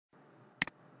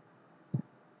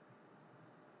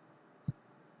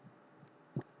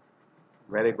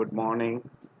Very good morning.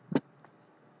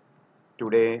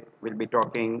 Today we'll be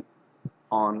talking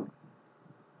on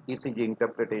ECG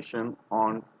interpretation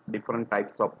on different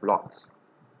types of blocks,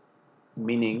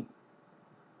 meaning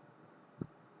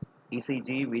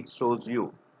ECG which shows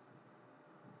you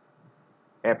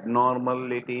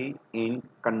abnormality in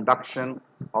conduction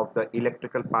of the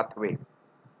electrical pathway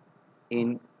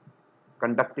in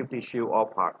conductive tissue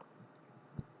of heart.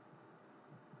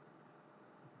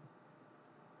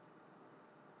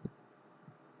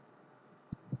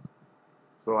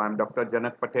 So I'm Dr.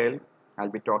 Janak Patel. I'll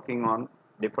be talking on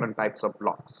different types of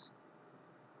blocks.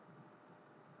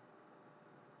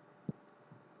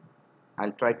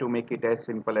 I'll try to make it as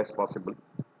simple as possible.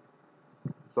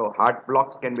 So heart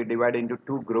blocks can be divided into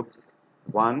two groups.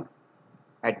 One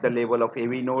at the level of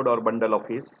AV node or bundle of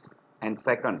His, and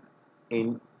second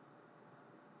in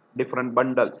different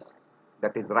bundles,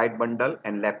 that is right bundle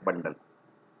and left bundle.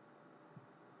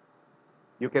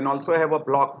 You can also have a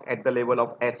block at the level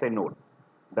of SA node.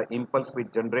 The impulse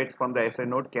which generates from the SA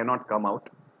node cannot come out,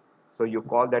 so you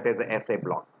call that as a SA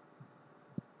block,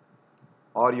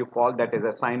 or you call that as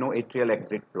a sinoatrial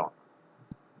exit block.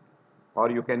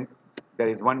 Or you can, there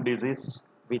is one disease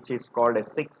which is called a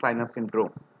sick sinus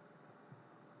syndrome.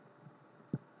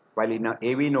 While in a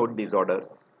AV node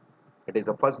disorders, it is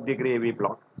a first degree AV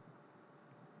block,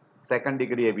 second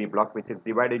degree AV block, which is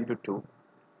divided into two.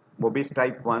 Mobis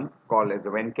type 1 called as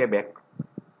Van Quebec,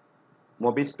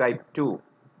 Mobis type 2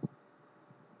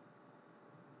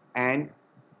 and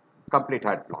complete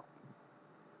heart block.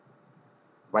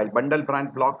 While bundle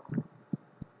branch block,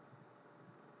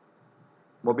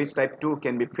 Mobis type 2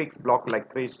 can be fixed block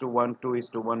like 3:1,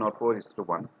 2:1 or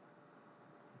 4:1.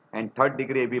 And third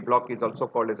degree AV block is also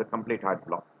called as a complete heart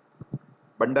block.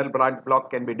 Bundle branch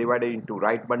block can be divided into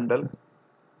right bundle,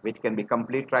 which can be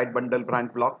complete right bundle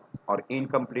branch block, or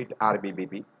incomplete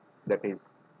RBBB, that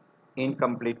is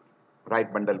incomplete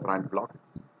right bundle branch block.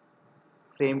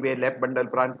 Same way left bundle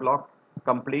branch block,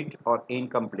 complete or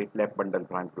incomplete left bundle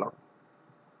branch block.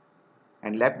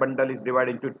 And left bundle is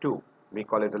divided into two. We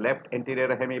call as a left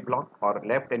anterior hemi block or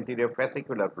left anterior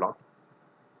fascicular block,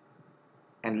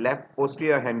 and left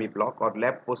posterior hemi block or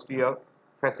left posterior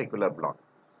fascicular block.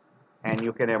 And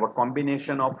you can have a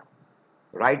combination of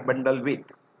right bundle with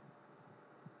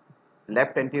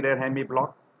left anterior hemi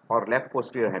block or left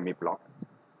posterior hemi block.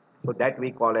 So that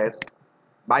we call as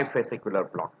bifascicular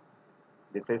block.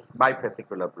 This is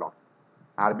bifascicular block.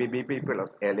 RBBB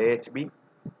plus LAHB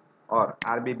or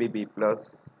RBBB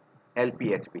plus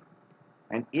LPHB.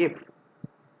 And if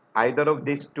either of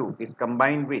these two is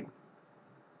combined with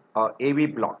a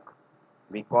AV block,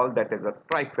 we call that as a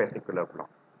trifascicular block.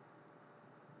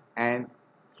 And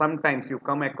sometimes you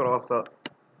come across a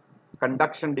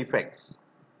conduction defects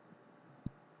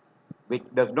which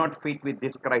does not fit with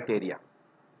this criteria,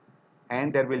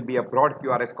 and there will be a broad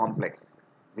QRS complex.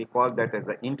 We call that as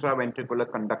the intraventricular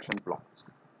conduction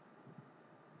blocks.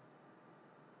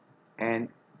 And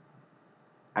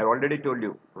I already told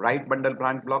you, right bundle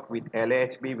branch block with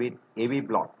LAHB with AV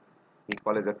block, we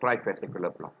call as a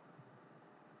trifascicular block.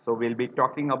 So we'll be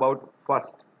talking about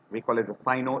first, we call as a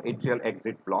sinoatrial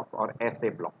exit block or SA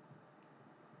block,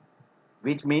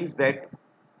 which means that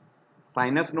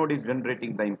sinus node is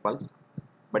generating the impulse,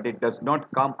 but it does not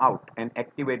come out and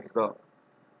activates the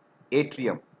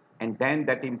atrium, and then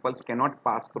that impulse cannot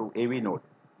pass through AV node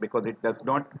because it does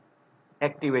not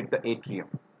activate the atrium.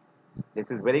 This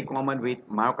is very common with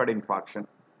myocardial infarction.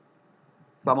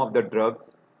 Some of the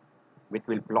drugs which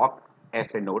will block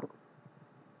SA node,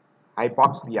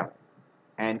 hypoxia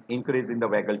and increase in the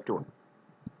vagal tone.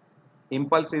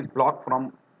 Impulse is blocked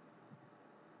from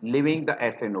leaving the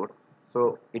SA node,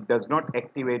 so it does not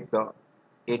activate the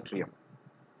atrium.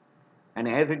 And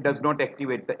as it does not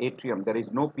activate the atrium, there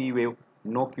is no P wave,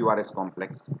 no QRS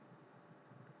complex.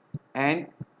 And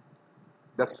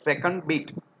the second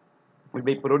bit will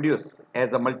be produced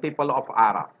as a multiple of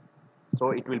RR.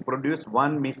 So it will produce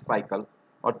one missed cycle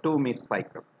or two missed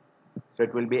cycle. So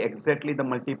it will be exactly the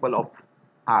multiple of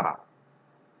RR.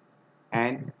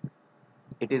 And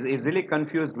it is easily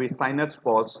confused with sinus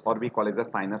pause, or we call it a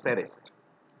sinus arrest.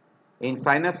 In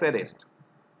sinus arrest,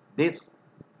 this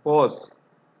pause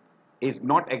is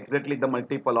not exactly the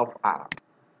multiple of R.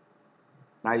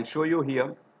 Now I'll show you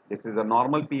here. This is a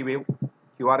normal P wave,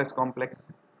 QRS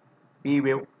complex, P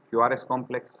wave, QRS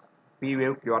complex, P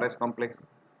wave, QRS complex.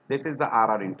 This is the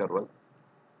RR interval.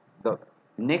 The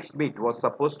next bit was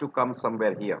supposed to come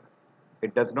somewhere here.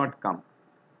 It does not come.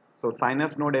 So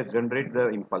sinus node has generated the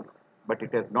impulse, but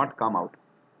it has not come out.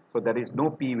 So there is no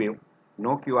P wave,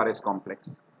 no QRS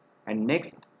complex. And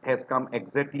next has come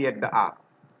exactly at the R.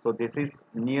 So this is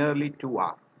nearly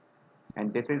 2R.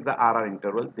 and this is the RR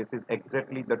interval. This is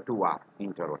exactly the 2R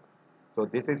interval. So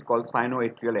this is called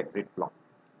sinoatrial exit block.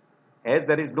 As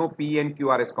there is no P and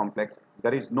QRS complex,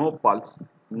 there is no pulse,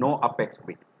 no apex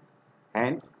beat.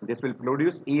 Hence, this will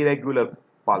produce irregular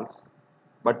pulse,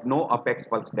 but no apex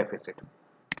pulse deficit.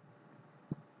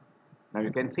 Now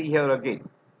you can see here again,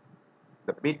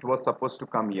 the bit was supposed to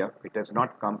come here. It has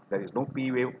not come. There is no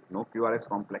P wave, no QRS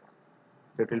complex.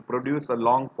 So it will produce a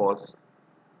long pause.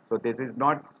 So this is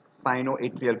not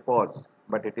sinoatrial pause,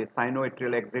 but it is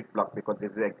sinoatrial exit block because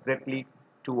this is exactly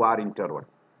 2R interval.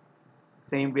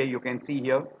 Same way you can see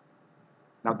here.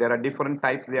 Now there are different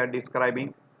types they are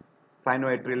describing.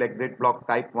 Sinoatrial exit block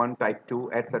type 1, type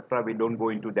 2, etc. We don't go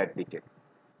into that detail.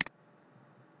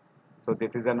 So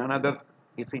this is another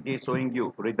ECG showing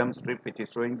you rhythm strip, which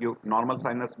is showing you normal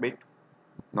sinus beat,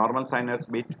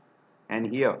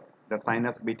 and here the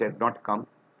sinus beat has not come.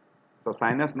 So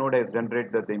sinus node has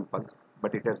generated the impulse,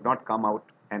 but it has not come out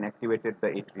and activated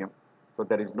the atrium. So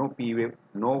there is no P wave,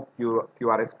 no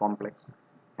QRS complex.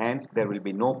 Hence there will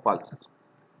be no pulse,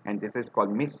 and this is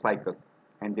called missed cycle,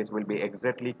 and this will be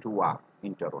exactly 2R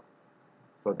interval.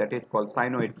 So that is called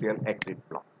sinoatrial exit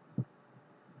block.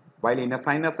 While in a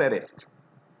sinus arrest,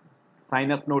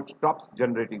 sinus node stops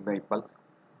generating the impulse.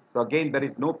 So again there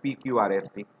is no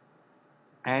PQRST,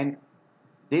 and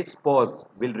this pause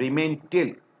will remain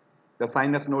till the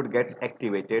sinus node gets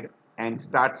activated and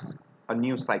starts a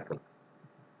new cycle.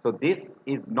 So this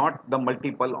is not the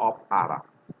multiple of RR.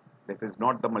 This is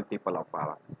not the multiple of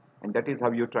RR. And that is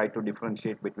how you try to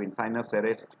differentiate between sinus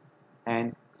arrest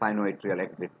and sinoatrial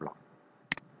exit block.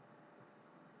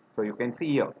 So you can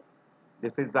see here,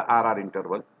 this is the RR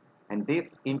interval, and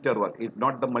this interval is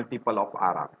not the multiple of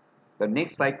RR. The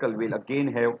next cycle will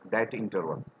again have that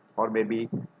interval, or maybe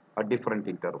a different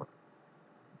interval.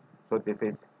 So this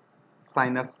is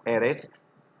sinus arrest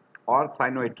or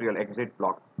sinoatrial exit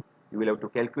block. You will have to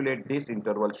calculate this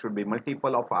interval should be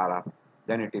multiple of RR,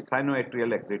 then it is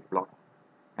sinoatrial exit block,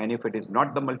 and if it is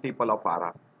not the multiple of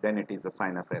RR, then it is a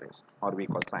sinus arrest, or we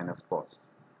call sinus pause.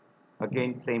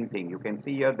 Again same thing, you can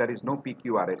see here there is no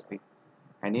PQRST,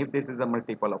 and if this is a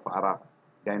multiple of RR,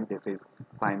 then this is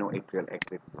sinoatrial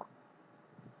exit block.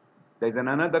 There is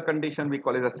another condition we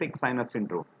call as a sick sinus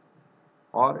syndrome,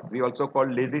 or we also call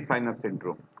lazy sinus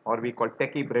syndrome, or we call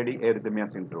tachybrady arrhythmia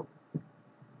syndrome.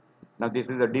 Now this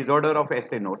is a disorder of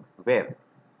SA node where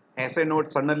SA node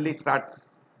suddenly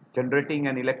starts generating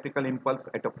an electrical impulse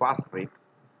at a fast rate,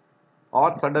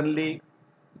 or suddenly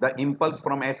the impulse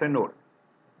from SA node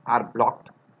are blocked,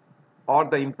 or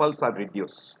the impulse are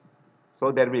reduced.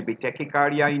 So there will be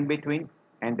tachycardia in between,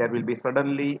 and there will be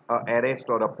suddenly a arrest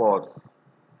or a pause,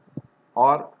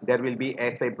 or there will be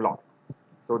SA block.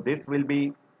 So this will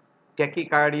be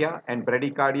tachycardia and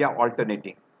bradycardia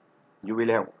alternating. You will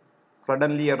have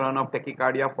suddenly a run of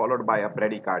tachycardia followed by a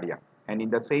bradycardia, and in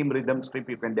the same rhythm strip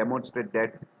you can demonstrate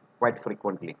that quite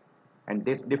frequently. And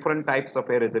these different types of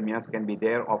arrhythmias can be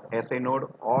there of SA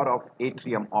node or of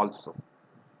atrium also.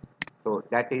 So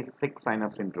that is sick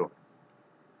sinus syndrome,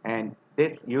 and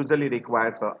this usually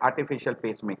requires an artificial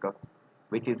pacemaker,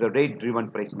 which is a rate driven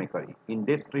pacemaker. In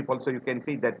this strip also you can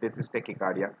see that this is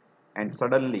tachycardia, and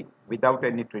suddenly without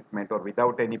any treatment or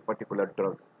without any particular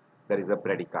drugs there is a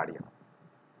bradycardia.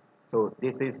 So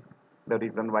this is the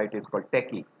reason why it is called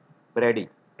tachybrady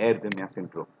arrhythmia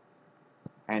syndrome.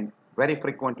 And very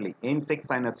frequently in sick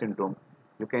sinus syndrome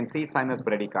you can see sinus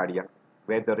bradycardia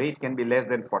where the rate can be less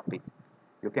than 40.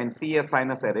 You can see a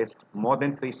sinus arrest more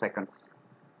than 3 seconds,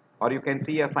 or you can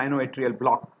see a sinoatrial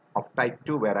block of type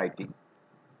 2 variety.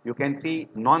 You can see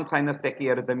non-sinus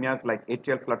tachyarrhythmias like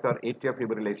atrial flutter, atrial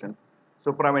fibrillation,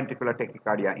 supraventricular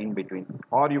tachycardia in between,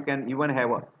 or you can even have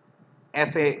a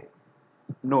SA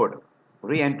node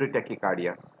re-entry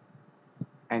tachycardias,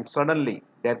 and suddenly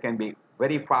there can be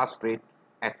very fast rate,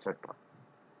 etc.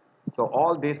 So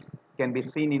all this can be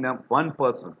seen in a one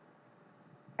person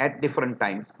at different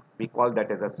times. We call that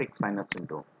as a sick sinus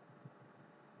syndrome.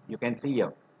 You can see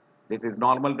here, this is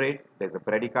normal rate, there is a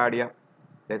bradycardia,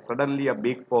 there is suddenly a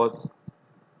big pause,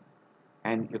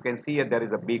 and you can see here there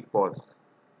is a big pause,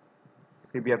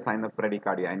 severe sinus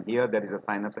bradycardia, and here there is a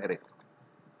sinus arrest.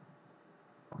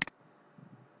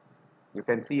 You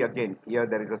can see again here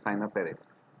there is a sinus arrest.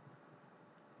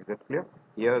 Is it clear?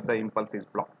 Here the impulse is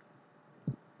blocked.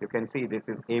 You can see this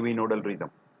is AV nodal rhythm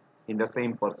in the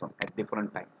same person at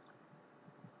different times.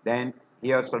 Then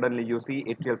here suddenly you see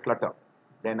atrial flutter.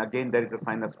 Then again there is a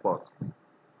sinus pause.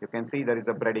 You can see there is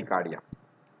a bradycardia.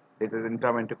 This is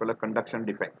intraventricular conduction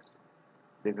defects.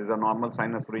 This is a normal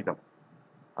sinus rhythm.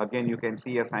 Again you can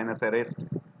see a sinus arrest,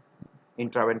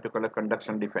 intraventricular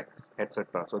conduction defects,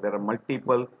 etc. So there are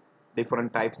multiple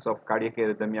different types of cardiac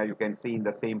arrhythmia you can see in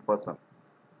the same person.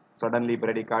 Suddenly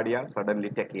bradycardia, suddenly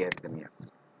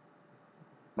tachyarrhythmias.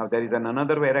 Now there is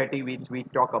another variety which we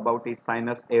talk about is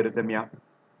sinus arrhythmia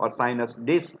or sinus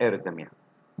dysarrhythmia,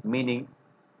 meaning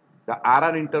the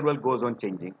RR interval goes on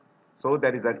changing. So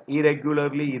there is an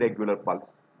irregular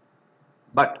pulse,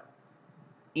 but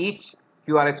each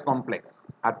QRS complex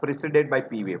are preceded by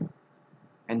P wave,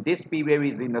 and this P wave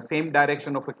is in the same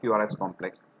direction of a QRS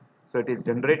complex. So it is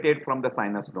generated from the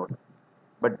sinus node,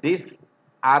 but this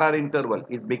RR interval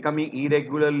is becoming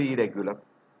irregular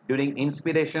during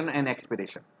inspiration and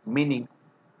expiration, meaning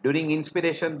during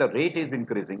inspiration the rate is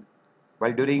increasing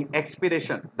while during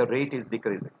expiration the rate is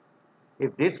decreasing.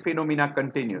 If this phenomena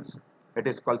continues, it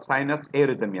is called sinus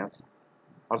arrhythmias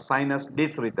or sinus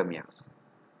dysrhythmias,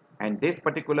 and this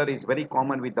particular is very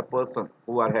common with the person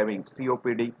who are having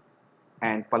COPD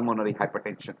and pulmonary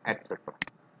hypertension, etc.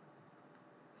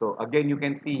 So again you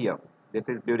can see here, this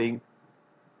is during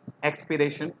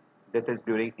expiration, this is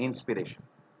during inspiration.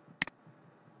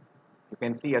 You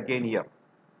can see again here,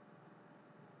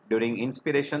 during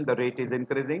inspiration the rate is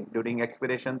increasing, during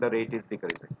expiration the rate is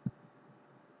decreasing.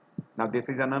 Now this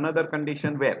is another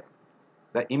condition where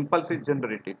the impulse is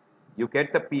generated, you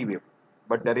get the P wave,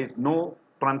 but there is no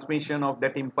transmission of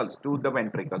that impulse to the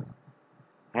ventricle.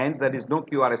 Hence there is no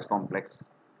QRS complex.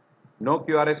 No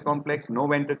QRS complex, no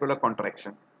ventricular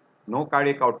contraction, no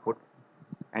cardiac output,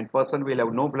 and person will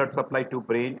have no blood supply to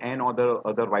brain and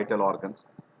other vital organs,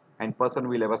 and person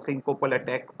will have a syncopal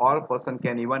attack, or person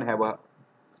can even have a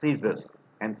seizures,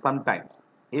 and sometimes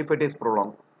if it is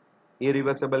prolonged,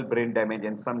 irreversible brain damage,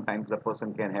 and sometimes the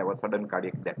person can have a sudden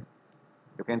cardiac death.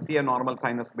 You can see a normal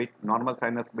sinus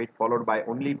beat followed by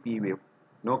only P wave,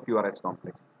 no QRS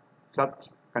complex. Such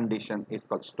condition is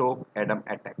called Stokes-Adam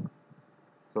attack.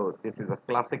 So this is a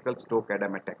classical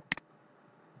Stokes-Adam attack.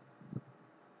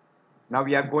 Now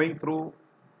we are going through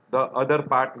the other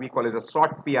part we call as a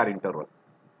short PR interval.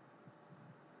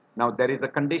 Now there is a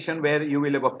condition where you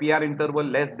will have a PR interval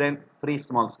less than 3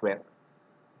 small square.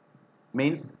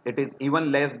 Means it is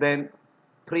even less than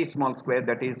 3 small square,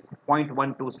 that is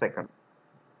 0.12 second.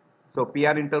 So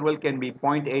PR interval can be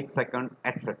 0.8 second,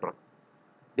 etc.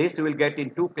 This you will get in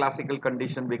two classical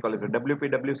conditions we call as a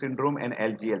WPW syndrome and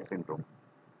LGL syndrome.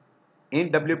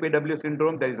 In WPW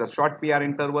syndrome there is a short PR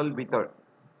interval with a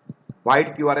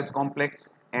wide QRS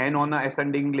complex, and on a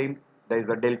ascending limb there is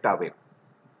a delta wave.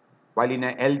 While in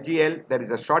a LGL there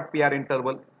is a short PR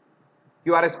interval,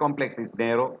 QRS complex is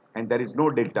narrow and there is no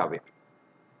delta wave.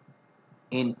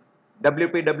 In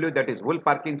WPW, that is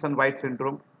Wolff-Parkinson-White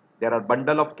syndrome, there are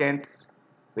bundle of cans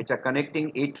which are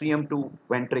connecting atrium to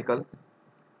ventricle.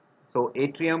 So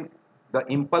atrium, the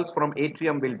impulse from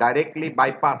atrium will directly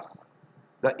bypass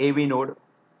the AV node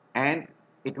and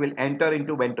it will enter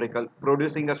into ventricle,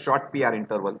 producing a short PR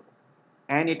interval,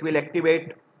 and it will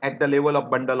activate at the level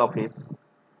of bundle of His,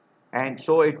 and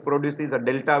so it produces a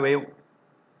delta wave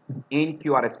in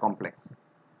QRS complex.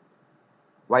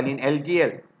 While in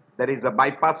LGL there is a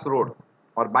bypass road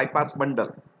or bypass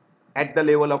bundle at the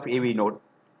level of AV node,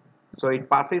 so it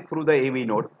passes through the AV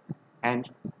node and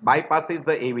bypasses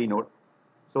the AV node,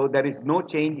 so there is no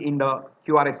change in the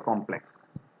QRS complex,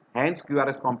 hence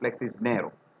QRS complex is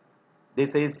narrow.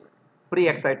 This is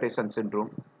pre-excitation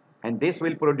syndrome, and this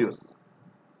will produce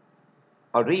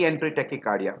a re-entry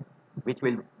tachycardia which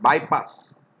will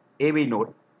bypass AV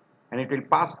node and it will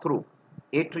pass through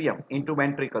atrium into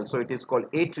ventricle, so it is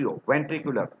called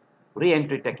atrioventricular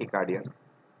re-entry tachycardias,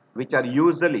 which are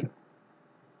usually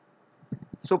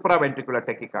supraventricular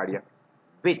tachycardia.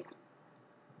 With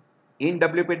in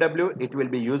WPW it will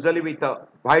be usually with a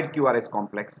wide QRS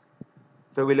complex,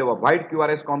 so we will have a wide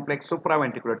QRS complex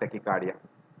supraventricular tachycardia,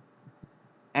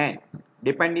 and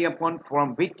depending upon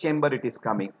from which chamber it is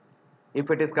coming,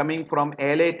 if it is coming from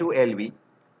LA to LV,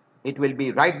 it will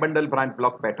be right bundle branch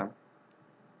block pattern,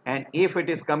 and if it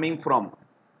is coming from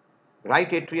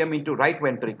right atrium into right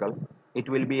ventricle, it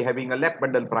will be having a left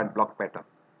bundle branch block pattern,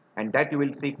 and that you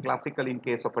will see classical in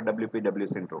case of a WPW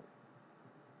syndrome.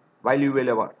 While you will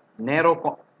have a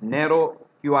narrow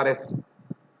QRS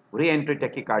re-entry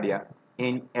tachycardia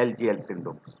in LGL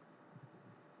syndromes,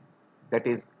 that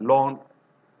is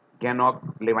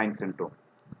Lon-Ganok-Levine syndrome.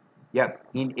 Yes,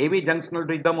 in AV junctional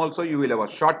rhythm also you will have a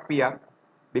short PR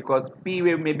because P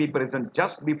wave may be present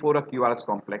just before a QRS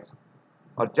complex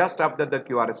or just after the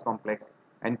QRS complex,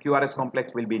 and QRS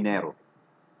complex will be narrow.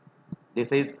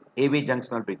 This is AV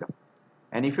junctional rhythm.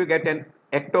 And if you get an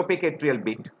ectopic atrial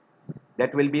beat,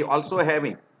 that will be also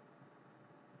having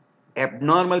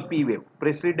abnormal P wave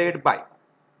preceded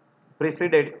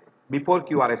before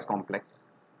QRS complex.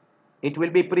 It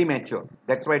will be premature.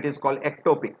 That's why it is called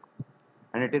ectopic.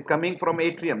 and it is coming from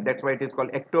atrium. That's why it is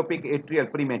called ectopic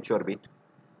atrial premature beat,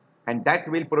 and that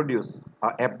will produce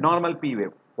a abnormal P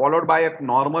wave followed by a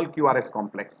normal QRS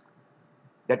complex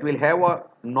that will have a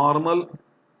normal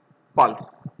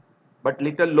pulse but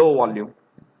little low volume,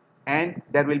 and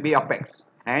there will be apex.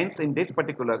 Hence, in this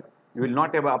particular, you will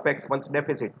not have a apex pulse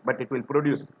deficit, but it will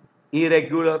produce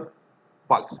irregular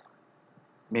pulse,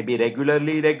 maybe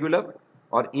regularly irregular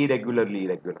or irregularly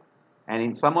irregular. And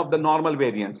in some of the normal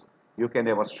variants, you can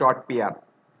have a short PR,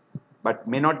 but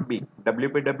may not be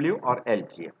WPW or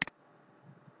LGM.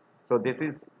 So this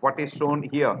is what is shown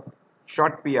here,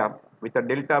 short PR with a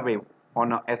delta wave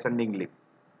on a ascending limb.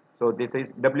 So this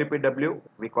is WPW,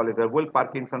 we call it a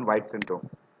Wolff-Parkinson-White syndrome.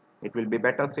 It will be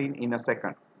better seen in a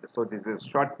second. So this is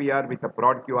short PR with a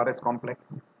broad QRS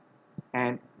complex,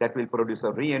 and that will produce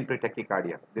a re-entry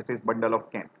tachycardia. This is bundle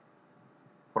of Kent.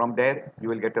 From there you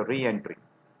will get a re-entry,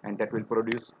 and that will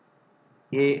produce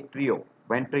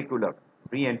atrioventricular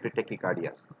re-entry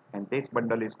tachycardias, and this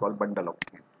bundle is called bundle of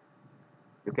Kent.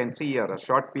 You can see here a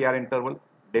short PR interval,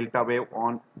 delta wave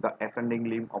on the ascending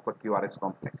limb of a QRS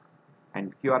complex,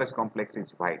 and QRS complex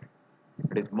is wide.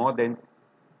 It is more than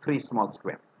 3 small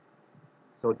square.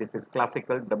 So this is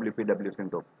classical WPW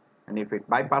syndrome, and if it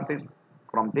bypasses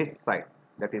from this side,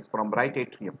 that is from right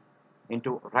atrium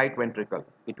into right ventricle,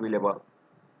 it will have a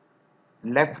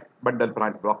left bundle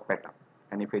branch block pattern,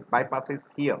 and if it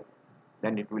bypasses here,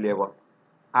 then it will have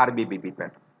a RBBB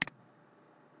pattern.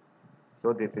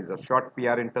 So this is a short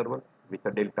PR interval with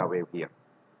a delta wave here.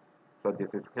 So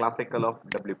this is classical of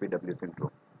WPW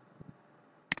syndrome.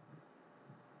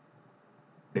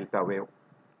 Delta wave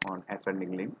on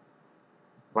ascending limb.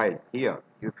 While here,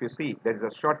 if you see, there is a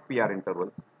short PR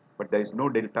interval, but there is no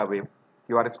delta wave.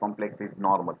 QRS complex is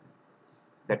normal.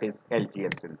 That is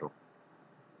LGL syndrome.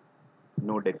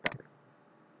 No delta wave.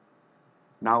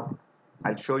 Now,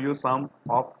 I'll show you some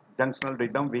of junctional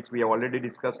rhythm, which we have already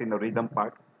discussed in the rhythm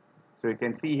part. So you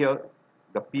can see here,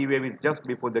 the P wave is just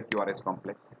before the QRS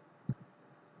complex,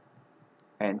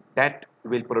 and that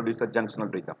will produce a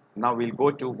junctional rhythm. Now we'll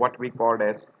go to what we called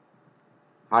as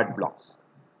heart blocks.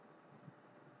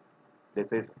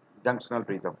 This is junctional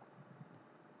rhythm.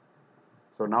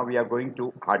 So now we are going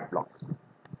to heart blocks.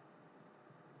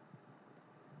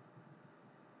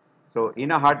 So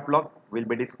in a heart block, we'll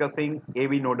be discussing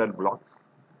AV nodal blocks.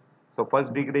 So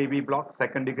first degree AV block,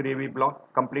 second degree AV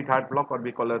block, complete heart block, or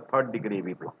we call a third degree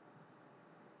AV block.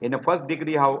 In a first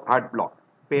degree heart block,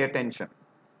 pay attention.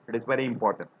 It is very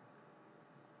important.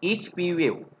 Each P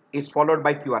wave is followed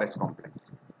by QRS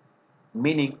complex,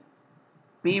 meaning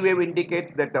P wave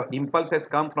indicates that the impulse has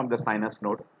come from the sinus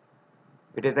node.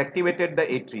 It has activated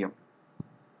the atrium,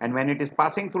 and when it is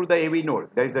passing through the AV node,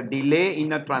 there is a delay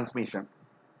in a transmission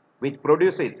which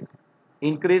produces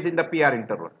increase in the PR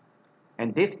interval,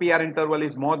 and this PR interval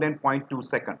is more than 0.2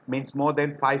 second, means more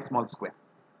than 5 small square.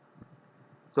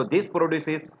 So this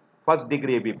produces first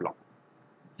degree AV block.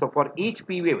 So for each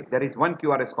P wave, there is one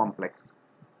QRS complex.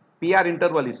 PR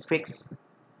interval is fixed.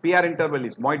 PR interval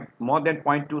is more than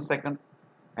 0.2 second,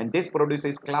 and this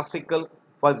produces classical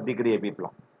first degree AV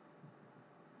block.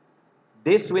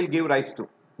 This will give rise to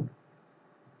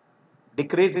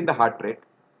decrease in the heart rate,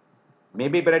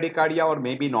 maybe bradycardia or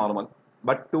maybe normal,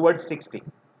 but towards 60.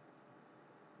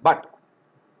 But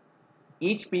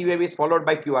each P wave is followed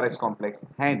by QRS complex,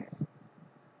 hence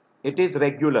it is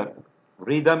regular,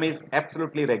 rhythm is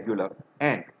absolutely regular,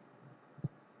 and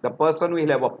the person will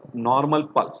have a normal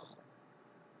pulse.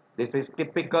 This is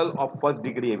typical of first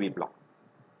degree AV block.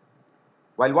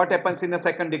 While what happens in a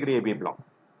second degree AV block?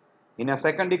 In a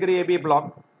second degree AV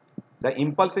block, the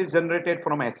impulse is generated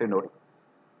from SA node.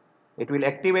 It will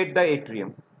activate the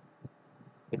atrium.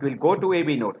 It will go to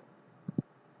AV node.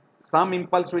 Some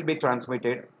impulse will be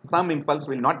transmitted, some impulse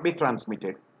will not be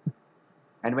transmitted.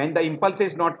 And when the impulse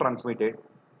is not transmitted,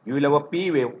 you will have a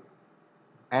P wave,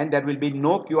 and there will be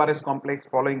no QRS complex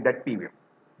following that P wave.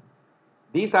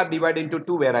 These are divided into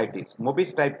two varieties,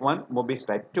 Mobis type 1, Mobis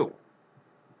type 2.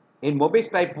 In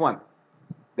Mobis type 1,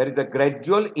 there is a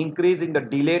gradual increase in the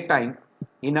delay time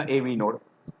in a AV node.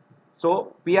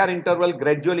 So PR interval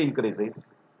gradually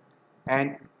increases,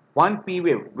 and one P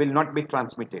wave will not be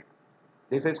transmitted.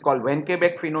 This is called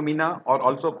Wenke-Beck phenomena, or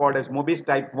also called as Mobis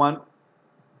type 1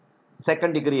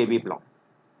 second degree AV block.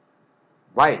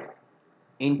 While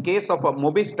in case of a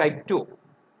Mobis type 2,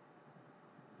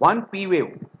 one P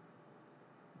wave,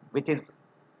 which is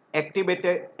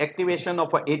activation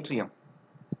of an atrium,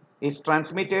 is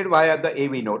transmitted via the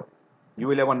AV node. You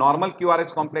will have a normal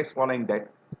QRS complex following that.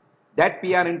 That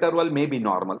PR interval may be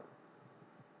normal,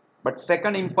 but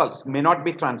second impulse may not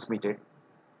be transmitted.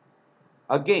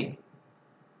 Again,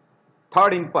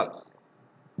 third impulse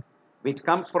which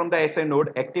comes from the SA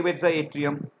node, activates the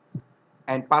atrium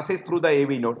and passes through the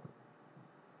AV node.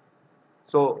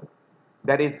 So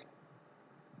there is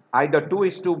either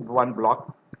 2:1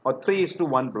 block or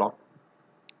 3:1 block.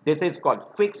 This is called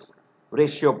fixed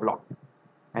ratio block,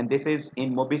 and this is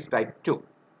in MOBIS type 2.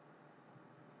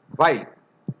 While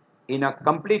in a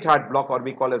complete heart block, or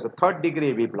we call as a third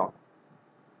degree AV block,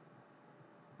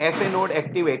 SA node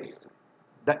activates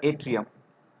the atrium.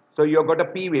 So you have got a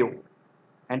P wave,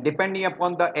 and depending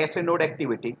upon the SA node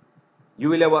activity, you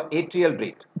will have an atrial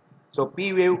rate. So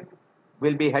P wave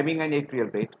will be having an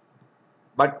atrial rate,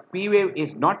 but P wave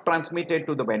is not transmitted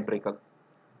to the ventricle.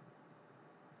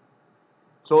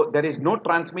 So there is no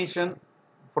transmission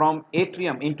from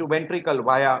atrium into ventricle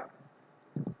via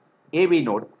AV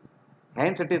node.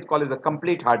 Hence it is called as a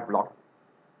complete heart block.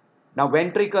 Now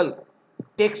ventricle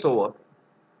takes over.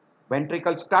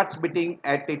 Ventricle starts beating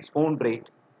at its own rate,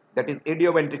 that is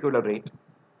idioventricular rate,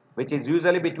 which is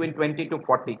usually between 20 to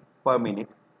 40 per minute,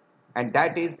 and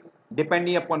that is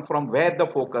depending upon from where the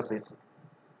focus is.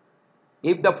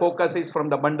 If the focus is from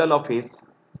the bundle of His,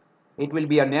 it will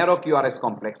be a narrow QRS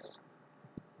complex,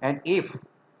 and if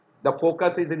the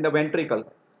focus is in the ventricle,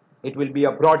 it will be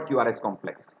a broad QRS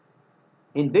complex.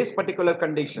 In this particular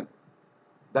condition,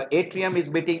 the atrium is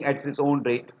beating at its own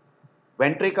rate,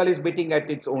 ventricle is beating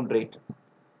at its own rate.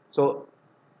 So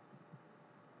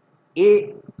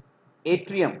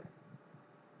atrium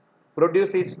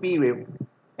produces P wave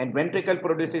and ventricle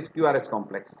produces QRS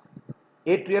complex.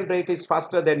 Atrial rate is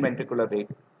faster than ventricular rate,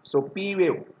 so P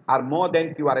wave are more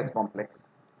than QRS complex.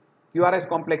 QRS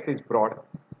complex is broad,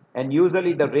 and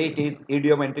usually the rate is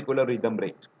idioventricular rhythm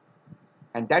rate,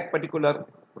 and that particular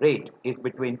rate is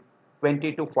between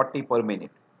 20 to 40 per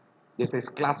minute. This is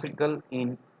classical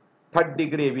in third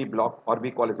degree AV block, or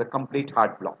we call it a complete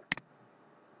heart block.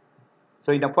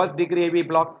 So in the first degree AV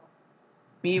block,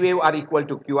 P wave are equal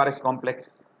to QRS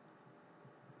complex,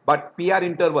 but PR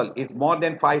interval is more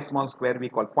than 5 small square, we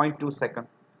call 0.2 second.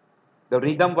 The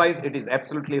rhythm wise it is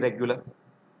absolutely regular.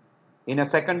 In a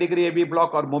second degree AV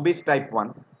block or MOBIS type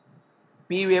 1,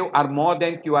 P wave are more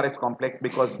than QRS complex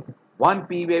because one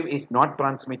P wave is not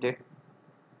transmitted.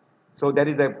 So there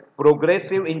is a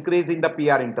progressive increase in the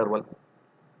PR interval,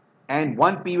 and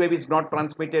one P wave is not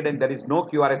transmitted and there is no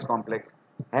QRS complex.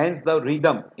 Hence the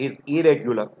rhythm is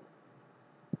irregular.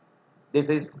 This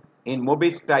is in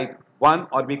MOBIS type 1,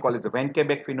 or we call it the Van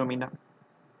Quebec phenomena.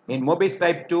 In MOBIS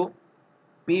type 2,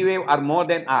 P wave are more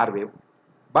than R wave,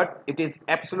 but it is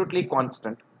absolutely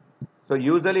constant. So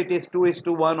usually it is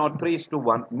 2:1 or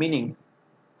 3:1, meaning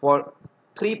for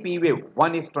 3 P wave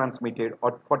 1 is transmitted,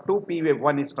 or for 2 P wave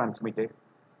 1 is transmitted.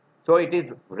 So it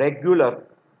is regular.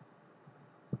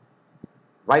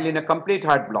 While in a complete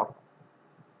heart block,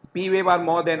 P wave are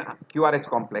more than QRS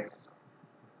complex.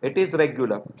 It is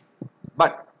regular,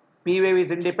 but P wave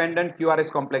is independent,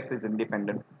 QRS complex is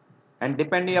independent, and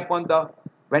depending upon the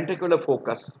ventricular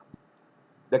focus,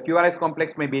 the QRS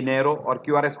complex may be narrow or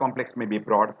QRS complex may be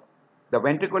broad. The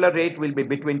ventricular rate will be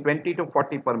between 20 to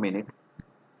 40 per minute,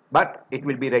 but it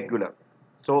will be regular.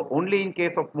 So only in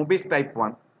case of MOBIS type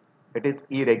 1, it is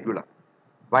irregular.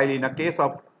 While in a case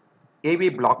of AV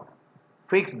block,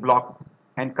 fixed block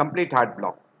and complete heart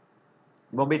block,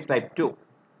 MOBIS type 2,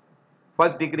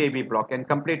 first degree AV block and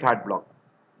complete heart block,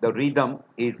 the rhythm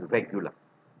is regular.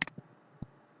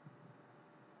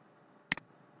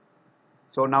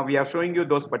 So now we are showing you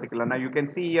those particular. Now you can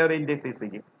see here in this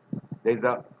ECG, there is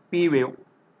a P wave,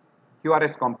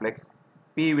 QRS complex,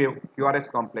 P wave,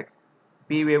 QRS complex,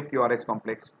 P wave, QRS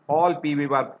complex. All P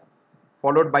wave are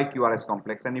followed by QRS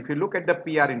complex. And if you look at the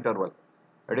PR interval,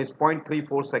 it is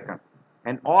 0.34 second,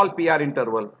 and all PR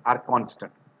interval are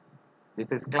constant.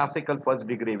 This is classical first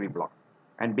degree AV block.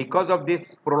 And because of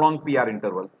this prolonged PR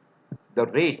interval, the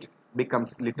rate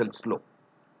becomes little slow.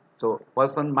 So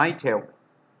person might have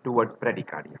towards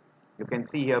bradycardia. You can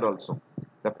see here also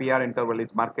the PR interval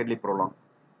is markedly prolonged,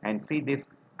 and see this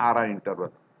RR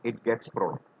interval, it gets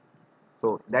prolonged.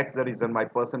 So that's the reason why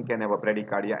person can have a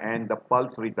bradycardia, and the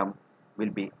pulse rhythm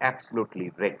will be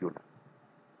absolutely regular.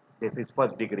 This is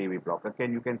first degree AV block.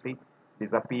 Again you can see this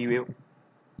is a P wave,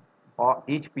 or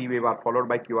each P wave are followed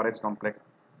by QRS complex.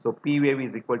 So P wave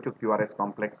is equal to QRS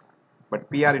complex, but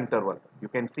PR interval you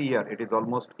can see here it is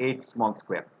almost 8 small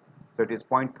square. So it is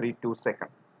 0.32 second.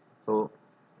 So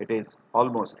it is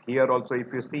almost here also,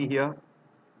 if you see here,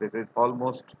 this is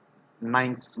almost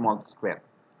 9 small square.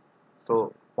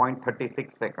 So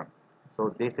 0.36 second.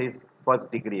 So this is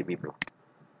first degree AV block.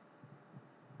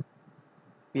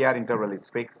 PR interval is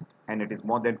fixed and it is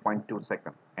more than 0.2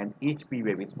 second, and each P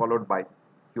wave is followed by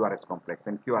QRS complex,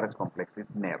 and QRS complex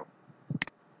is narrow.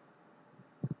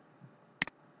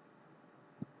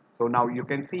 So now you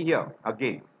can see here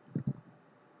again,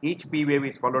 each P wave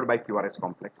is followed by QRS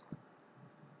complex.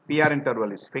 PR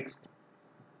interval is fixed,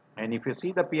 and if you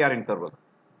see the PR interval,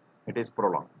 it is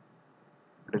prolonged.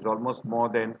 It is almost more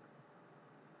than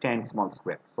 10 small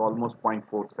square, so almost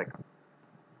 0.4 second.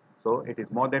 So it is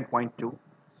more than 0.2,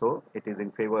 so it is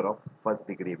in favor of first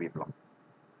degree AV block.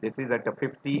 This is at a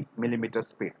 50 millimeter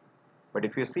speed, but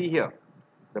if you see here,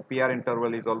 the PR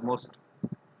interval is almost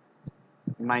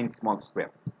 9 small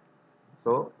square,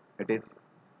 so it is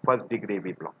first degree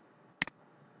AV block.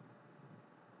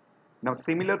 Now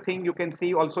similar thing you can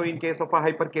see also in case of a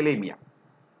hyperkalemia.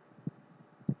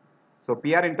 So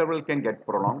PR interval can get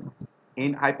prolonged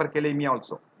in hyperkalemia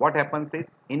also. What happens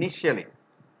is initially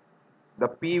the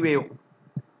P wave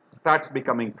starts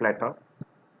becoming flatter,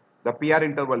 the PR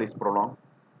interval is prolonged,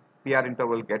 PR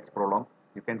interval gets prolonged.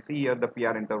 You can see here the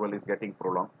PR interval is getting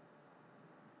prolonged.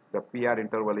 The PR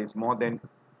interval is more than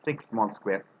 6 small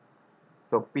square.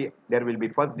 So there will be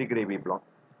first degree AV block.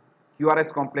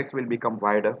 QRS complex will become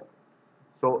wider.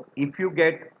 So if you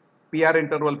get PR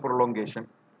interval prolongation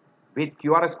with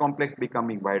QRS complex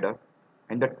becoming wider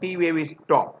and the T wave is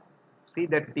top, see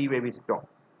that T wave is top.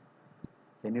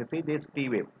 Can you see this T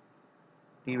wave?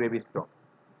 T wave is top.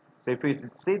 So if we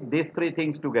see these three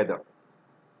things together,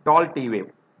 tall T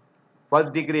wave,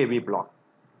 first degree AV block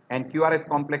and QRS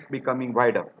complex becoming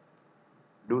wider,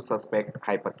 do suspect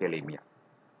hyperkalemia.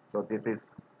 So this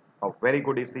is a very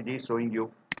good ECG showing you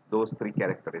those three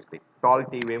characteristics. Tall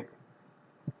T wave,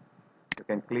 you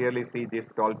can clearly see this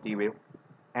tall T wave,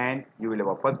 and you will have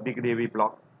a first degree AV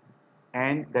block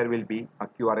and there will be a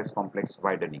QRS complex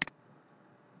widening.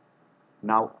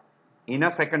 Now in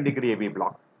a second degree AV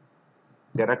block,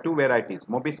 there are two varieties,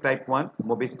 Mobis type 1,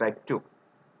 Mobis type 2.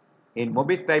 In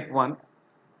Mobis type 1,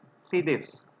 see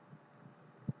this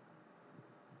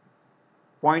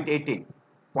 0.18,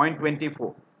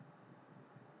 0.24,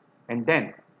 and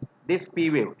then this P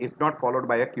wave is not followed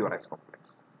by a QRS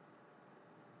complex.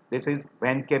 This is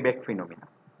Van Kebeck phenomena.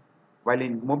 While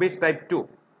in Mobis type 2,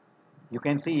 you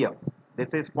can see here,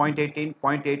 this is 0.18,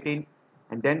 0.18,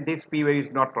 and then this P wave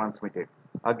is not transmitted.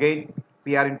 Again,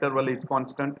 PR interval is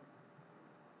constant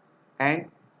and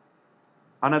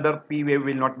another P wave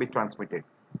will not be transmitted.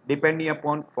 Depending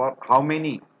upon for how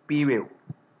many P wave,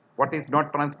 what is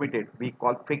not transmitted, we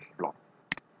call fixed block.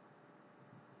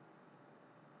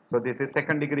 So this is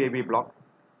second degree AV block.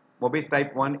 Mobis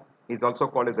type 1 is also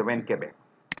called as a Van Kebeck.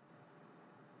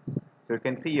 So you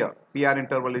can see here, PR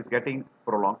interval is getting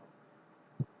prolonged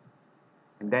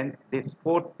and then this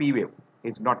fourth P wave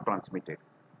is not transmitted.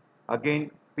 Again,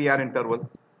 PR interval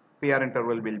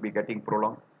will be getting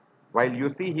prolonged. While you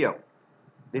see here,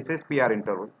 this is PR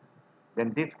interval,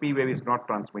 then this P wave is not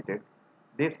transmitted.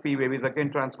 This P wave is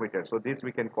again transmitted. So this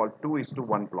we can call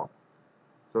 2:1 block.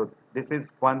 So this is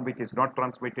one which is not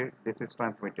transmitted, this is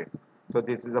transmitted. So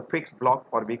this is a fixed block,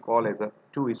 or we call as a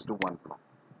 2:1 block.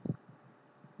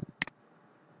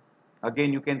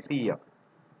 Again you can see here,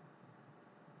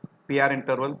 PR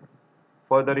interval,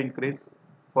 further increase,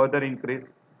 further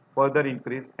increase, further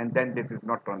increase, and then this is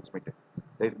not transmitted.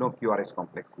 There is no QRS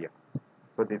complex here.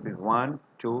 So this is 1,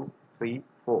 2, 3,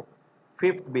 4.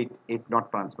 Fifth bit is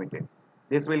not transmitted.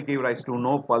 This will give rise to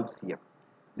no pulse here.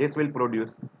 This will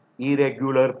produce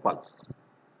irregular pulse.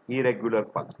 Irregular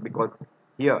pulse, because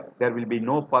here there will be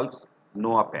no pulse,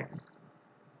 no apex.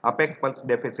 Apex pulse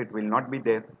deficit will not be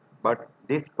there, but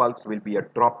this pulse will be a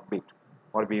drop bit,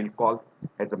 or we will call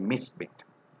as a missed bit.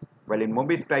 Well, in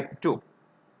Mobis type 2,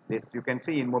 this you can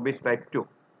see in Mobis type 2,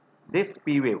 this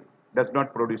P wave does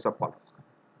not produce a pulse.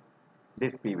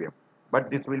 This P wave, but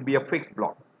this will be a fixed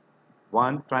block.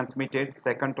 One transmitted,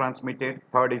 second transmitted,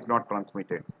 third is not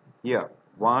transmitted. Here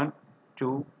 1,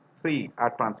 2, 3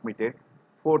 are transmitted,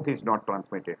 fourth is not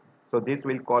transmitted. So this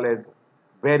will call as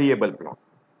variable block.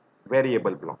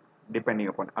 Variable block, depending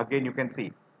upon, again you can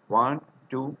see 1,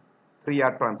 2, 3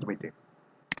 are transmitted.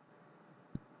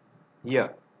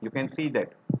 Here you can see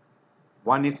that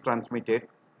one is transmitted,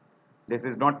 this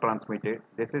is not transmitted,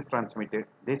 this is transmitted,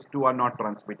 these two are not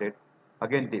transmitted,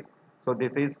 again this. So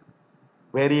this is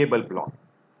variable block,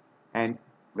 and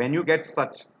when you get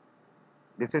such,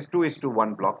 this is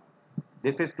 2:1 block,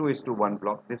 this is 2:1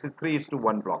 block, this is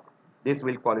 3:1 block, this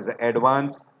will call as an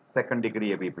advanced second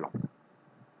degree AV block,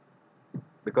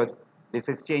 because this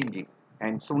is changing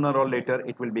and sooner or later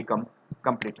it will become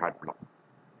complete heart block.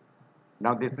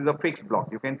 Now this is a fixed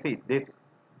block. You can see this,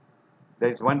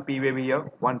 there is one P wave here,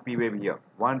 one P wave here,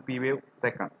 one P wave,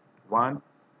 second, one,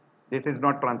 this is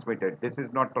not transmitted, this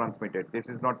is not transmitted, this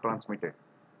is not transmitted,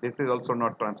 this is also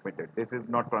not transmitted, this is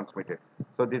not transmitted.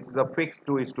 So this is a fixed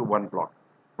 2:1 block.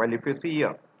 While if you see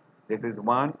here, this is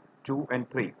 1, 2 and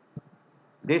 3.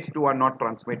 These two are not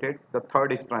transmitted. The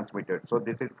third is transmitted. So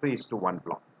this is 3:1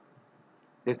 block.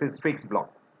 This is fixed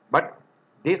block. But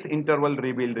this interval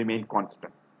will remain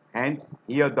constant. Hence,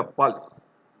 here the pulse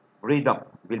rhythm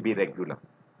will be regular.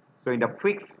 So in a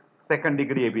fixed second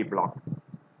degree AB block,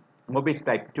 Mobis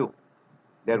type 2,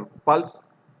 their pulse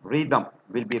rhythm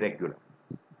will be regular.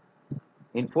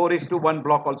 In 4:1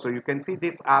 block also, you can see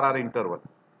this RR interval.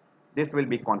 This will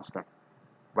be constant.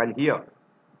 While here,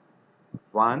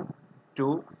 1,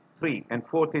 2, 3 and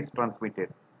 4th is transmitted.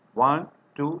 1,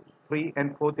 2, 3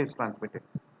 and 4th is transmitted.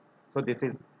 So this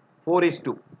is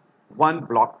 4:1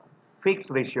 block,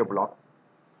 fixed ratio block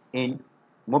in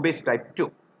Mobis type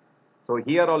 2. So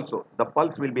here also the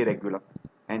pulse will be regular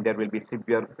and there will be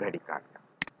severe bradycardia.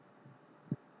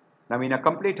 Now in a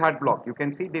complete heart block, you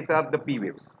can see these are the P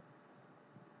waves.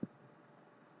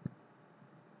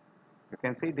 You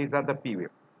can see these are the P wave.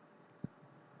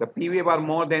 The P wave are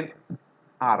more than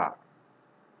RR.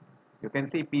 You can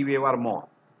see P wave are more.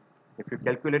 If you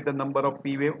calculate the number of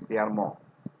P wave, they are more.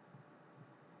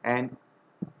 And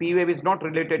P wave is not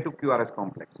related to QRS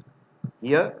complex.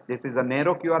 Here, this is a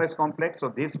narrow QRS complex, so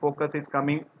this focus is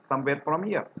coming somewhere from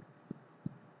here.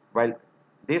 While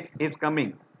this is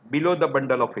coming below the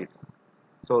bundle of his.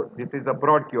 So this is a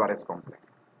broad QRS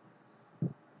complex.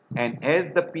 And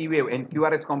as the P wave and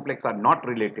QRS complex are not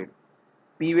related,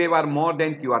 P wave are more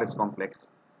than QRS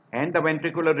complex and the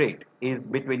ventricular rate is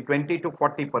between 20 to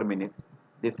 40 per minute.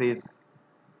 This is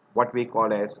what we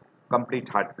call as complete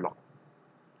heart block.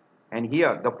 And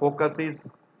here the focus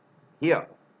is here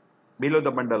below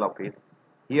the bundle of his.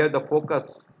 Here the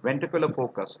focus, ventricular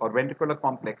focus or ventricular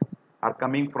complex are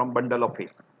coming from bundle of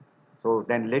his. So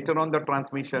then later on the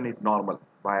transmission is normal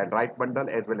via right bundle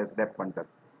as well as left bundle,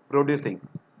 producing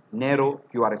narrow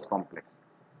QRS complex.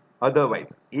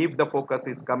 Otherwise, if the focus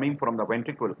is coming from the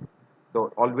ventricle,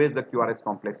 so always the QRS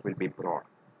complex will be broad.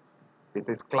 This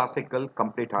is classical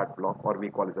complete heart block, or we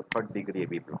call it a third degree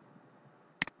AB block.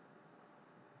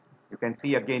 You can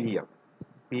see again here,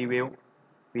 P wave,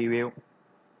 P wave,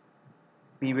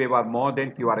 P wave are more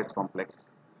than QRS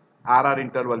complex. RR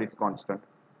interval is constant.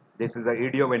 This is a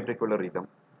idioventricular rhythm,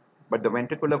 but the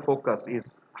ventricular focus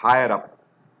is higher up,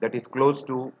 that is close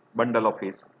to bundle of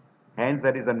his. Hence,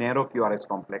 there is a narrow QRS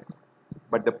complex,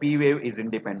 but the P wave is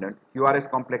independent.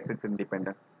 QRS complex is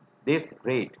independent. This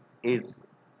rate is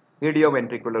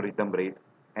idioventricular rhythm rate,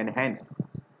 and hence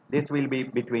this will be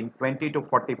between 20 to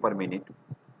 40 per minute.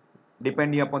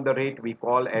 Depending upon the rate, we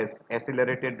call as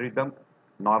accelerated rhythm,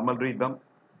 normal rhythm,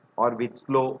 or with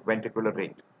slow ventricular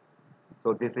rate.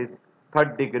 So this is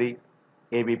third degree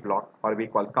AB block, or we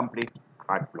call complete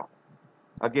heart block.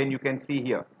 Again, you can see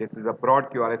here, this is a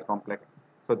broad QRS complex.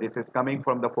 So this is coming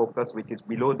from the focus which is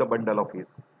below the bundle of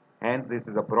his. Hence, this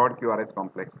is a broad QRS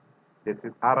complex. This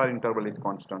is RR interval is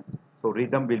constant. So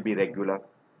rhythm will be regular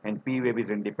and P wave is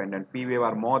independent. P wave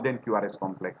are more than QRS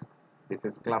complex. This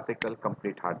is classical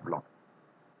complete heart block.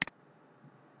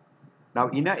 Now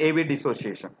in a AV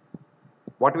dissociation,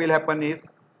 what will happen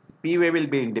is P wave will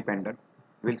be independent.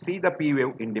 We'll see the P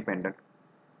wave independent.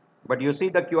 But you see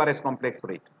the QRS complex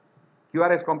rate.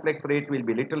 QRS complex rate will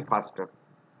be little faster.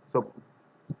 So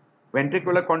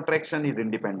ventricular contraction is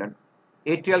independent.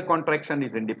 Atrial contraction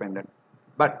is independent.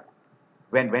 But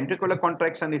when ventricular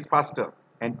contraction is faster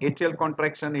and atrial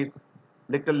contraction is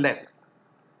little less,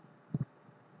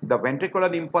 the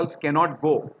ventricular impulse cannot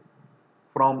go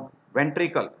from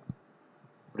ventricle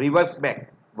reverse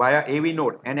back via AV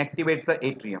node and activates the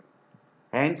atrium.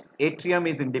 Hence, atrium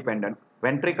is independent,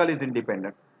 ventricle is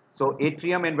independent. So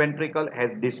atrium and ventricle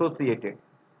has dissociated.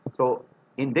 So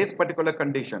in this particular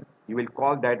condition, you will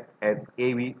call that as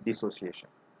AV dissociation.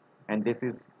 And this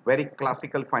is very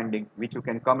classical finding which you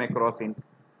can come across in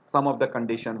some of the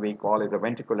condition we call as a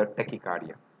ventricular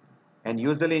tachycardia. And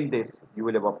usually in this, you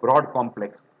will have a broad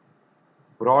QRS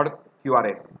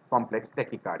complex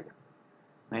tachycardia.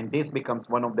 And this becomes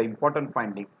one of the important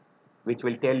findings which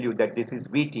will tell you that this is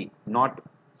VT, not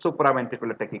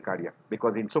supraventricular tachycardia,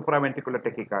 because in supraventricular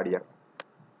tachycardia,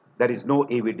 there is no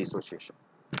AV dissociation.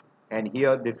 And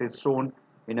here this is shown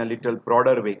in a little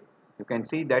broader way. You can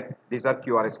see that these are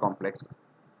QRS complex,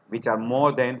 which are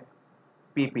more than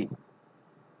PP.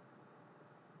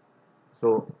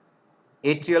 So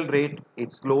atrial rate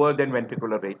is slower than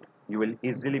ventricular rate. You will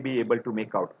easily be able to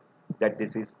make out that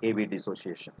this is AV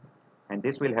dissociation. And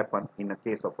this will happen in a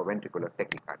case of a ventricular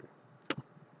tachycardia.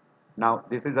 Now,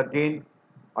 this is again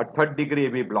a third degree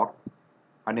AV block,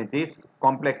 and these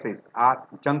complexes are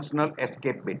junctional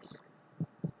escape bits.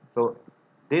 So,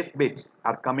 these bits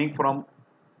are coming from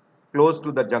close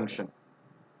to the junction,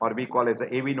 or we call as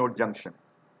a AV node junction,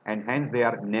 and hence they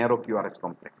are narrow QRS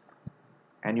complex.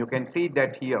 And you can see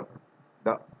that here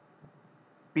the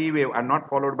P wave are not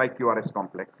followed by QRS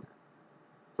complex.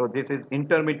 So this is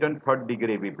intermittent third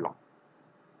degree wave block.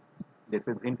 This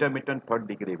is intermittent third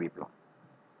degree wave block.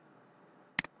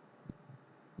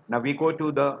 Now we go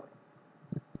to the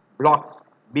blocks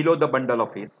below the bundle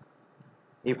of phase.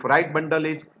 If right bundle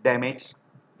is damaged,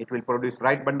 it will produce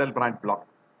right bundle branch block,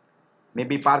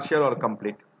 maybe partial or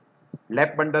complete.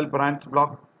 Left bundle branch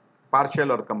block,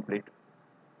 partial or complete.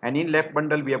 And in left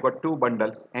bundle we have got two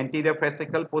bundles, anterior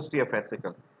fascicle, posterior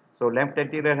fascicle. So left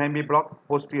anterior hemi block,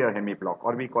 posterior hemi block,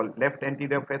 or we call left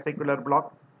anterior fascicular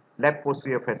block, left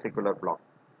posterior fascicular block.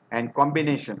 And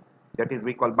combination, that is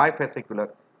we call bifascicular,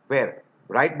 where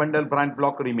right bundle branch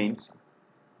block remains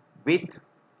with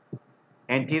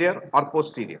anterior or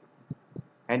posterior.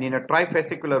 And in a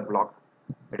trifascicular block,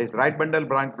 it is right bundle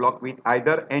branch block with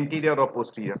either anterior or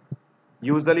posterior.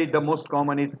 Usually the most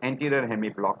common is anterior hemi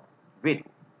block with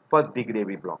first degree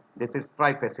AV block. This is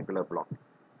trifascicular block.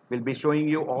 We'll be showing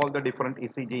you all the different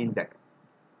ECG in that.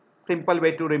 Simple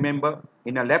way to remember,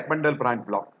 in a left bundle branch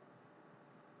block,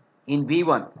 in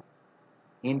V1,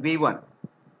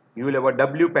 you will have a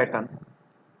W pattern,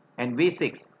 and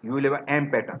V6 you will have a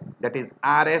M pattern, that is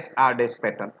RS R dash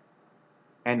pattern.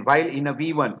 And while in a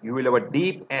V1 you will have a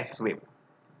deep S wave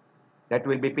that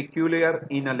will be peculiar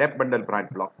in a left bundle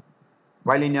branch block,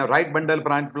 while in a right bundle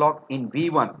branch block in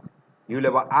V1 you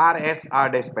will have a RS R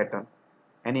dash pattern,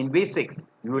 and in V6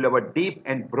 you will have a deep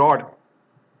and broad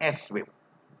S wave.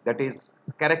 That is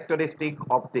characteristic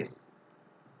of this.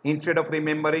 Instead of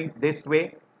remembering this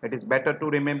way, it is better to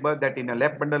remember that in a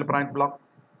left bundle branch block,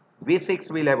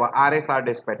 V6 will have a RS R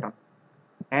dash pattern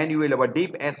and you will have a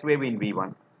deep S wave in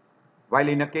V1, while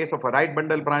in a case of a right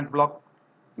bundle branch block,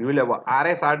 you will have a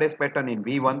RS R dash pattern in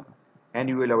V1 and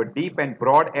you will have a deep and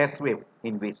broad S wave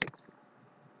in V6.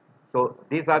 So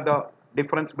these are the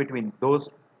difference between those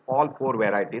all four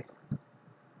varieties,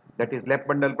 that is left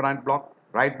bundle branch block,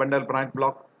 right bundle branch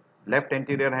block, left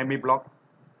anterior hemi block,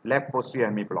 left posterior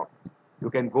hemi block. You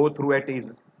can go through it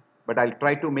is, but I'll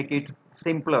try to make it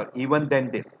simpler even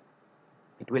than this.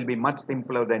 It will be much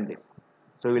simpler than this,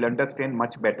 so you will understand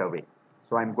much better way.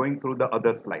 So I'm going through the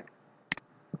other slide.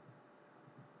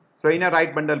 So in a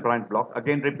right bundle branch block,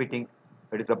 again repeating,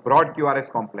 it is a broad QRS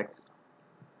complex.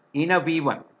 In a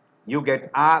V1 you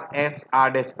get RS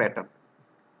R dash pattern,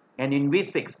 and in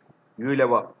V6 you will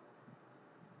have a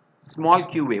small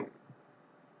Q wave,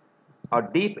 a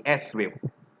deep S wave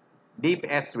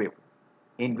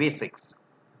in V6,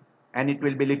 and it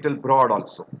will be little broad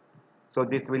also. So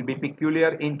this will be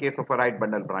peculiar in case of a right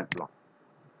bundle branch block.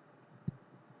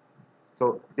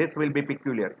 So this will be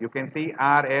peculiar. You can see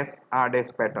RS R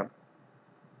dash pattern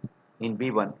in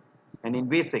V1, and in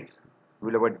V6 you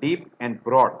will have a deep and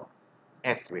broad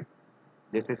S wave.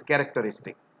 This is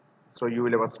characteristic. So you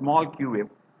will have a small Q wave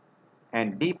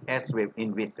and deep S wave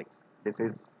in V6. This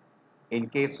is in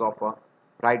case of a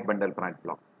right bundle branch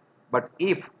block. But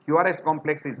if QRS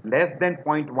complex is less than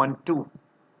 0.12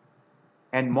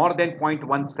 and more than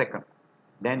 0.1 second,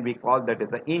 then we call that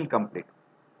as an incomplete.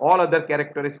 All other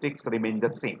characteristics remain the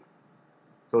same.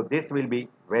 So this will be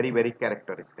very, very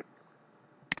characteristics.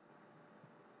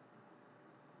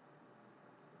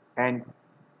 And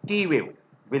T wave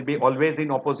will be always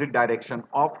in opposite direction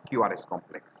of QRS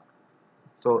complex.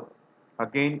 So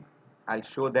again, I'll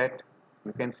show that.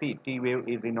 You can see T wave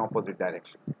is in opposite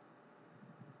direction,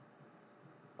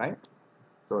 right?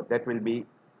 So that will be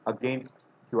against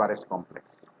QRS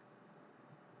complex.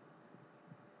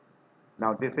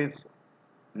 Now this is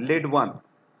lead 1.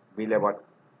 We'll have a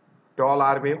tall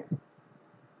R wave,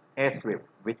 S wave,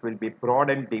 which will be broad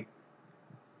and deep.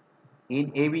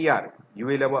 In AVR, you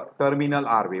will have a terminal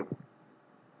R wave.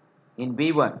 In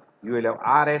V1, you will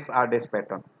have RS R dash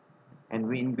pattern,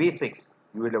 and in V6,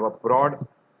 you will have a broad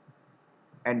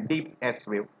and deep S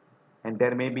wave, and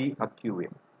there may be a Q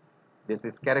wave. This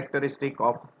is characteristic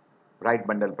of right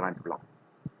bundle branch block.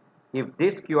 If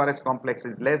this QRS complex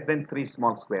is less than 3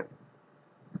 small square,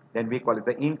 then we call it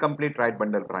the incomplete right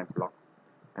bundle branch block.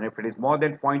 And if it is more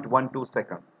than 0.12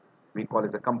 second, we call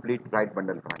it a complete right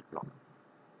bundle branch block.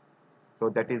 So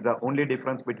that is the only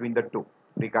difference between the two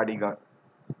regarding a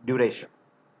duration.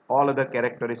 All other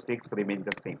characteristics remain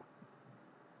the same.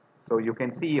 So you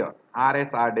can see here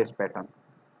RS R dash pattern,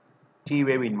 T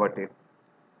wave inverted,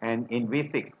 and in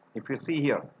V6, if you see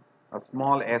here a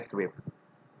small S wave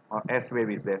or S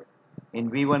wave is there. In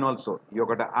V1 also you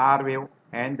got a R wave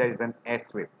and there is an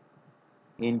S wave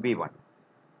in V1.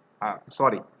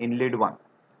 In lead 1.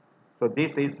 So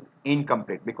this is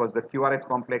incomplete because the QRS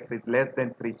complex is less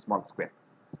than 3 small square.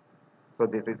 So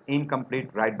this is incomplete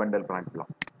right bundle branch block.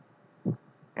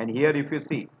 And here if you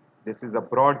see This is a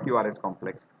broad QRS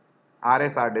complex,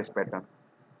 RS R dash pattern,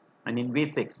 and in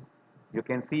V6 you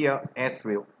can see a S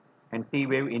wave and T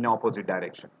wave in opposite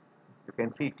direction. You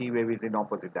can see T wave is in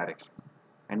opposite direction,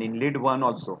 and in lead 1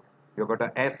 also you got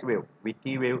a S wave with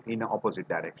T wave in opposite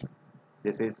direction.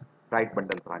 This is right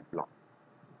bundle branch block.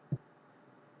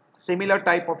 Similar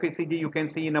type of ECG you can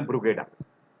see in a Brugada.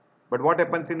 But what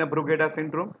happens in a Brugada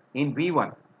syndrome? In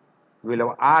V1 you will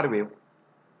have R wave,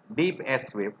 deep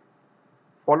S wave,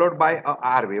 followed by a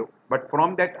R wave, but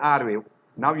from that R wave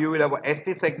now you will have a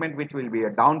ST segment which will be a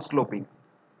downsloping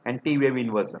and T wave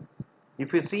inversion.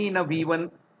 If you see in a V1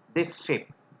 this shape,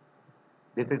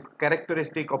 this is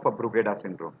characteristic of a Brugada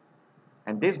syndrome,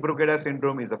 and this Brugada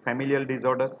syndrome is a familial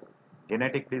disorder,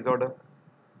 genetic disorder,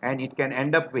 and it can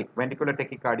end up with ventricular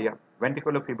tachycardia,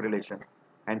 ventricular fibrillation,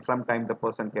 and sometimes the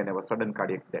person can have a sudden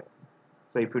cardiac death.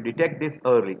 So if you detect this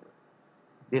early,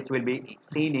 this will be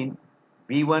seen in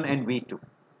V1 and V2.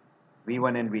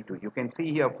 V1 and V2. You can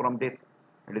see here from this,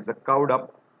 it is a curved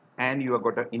up and you have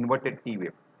got an inverted T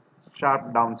wave,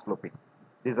 sharp down sloping.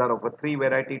 These are of a 3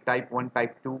 variety, type 1,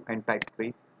 type 2 and type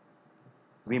 3.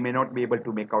 We may not be able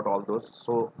to make out all those.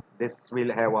 So this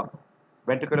will have a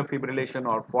ventricular fibrillation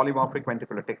or polymorphic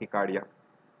ventricular tachycardia.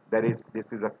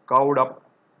 This is a curved up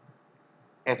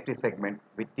ST segment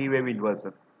with T wave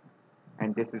inversion,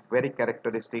 and this is very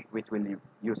characteristic which will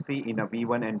you see in a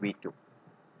V1 and V2,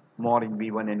 more in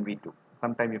V1 and V2.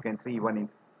 Sometimes you can see even in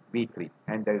V3,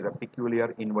 and there is a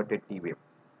peculiar inverted T wave.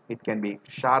 It can be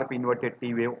sharp inverted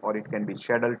T wave or it can be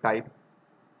shadow type,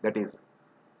 that is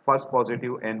first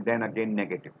positive and then again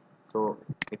negative. So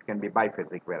it can be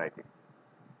biphasic variety.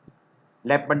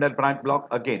 Left bundle branch block,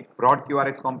 again broad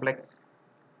QRS complex.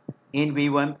 In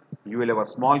V1 you will have a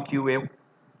small Q wave,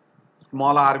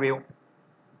 small R wave.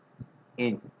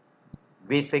 In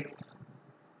V6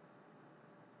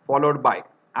 followed by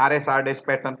RS R dash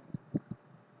pattern.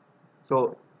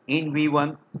 So in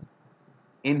V1,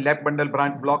 in left bundle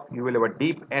branch block you will have a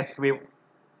deep S wave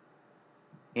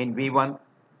in V1,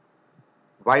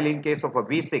 while in case of a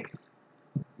V6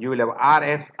 you will have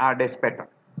RS R dash pattern,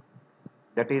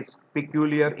 that is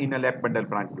peculiar in a left bundle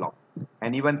branch block,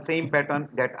 and even same pattern,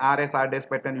 that RS R dash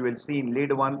pattern, you will see in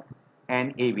lead 1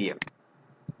 and AVL.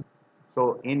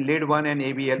 So in lead 1 and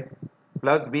AVL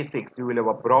plus V6 you will have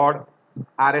a broad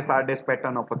RS R dash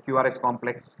pattern of a QRS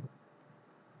complex,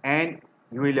 and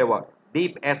you will have a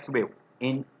deep S wave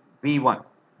in V1.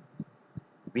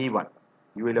 V1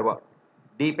 you will have a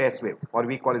deep S wave, or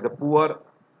we call it a poor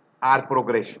R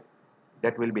progression,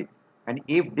 that will be, and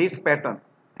if this pattern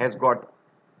has got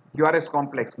QRS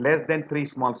complex less than 3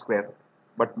 small square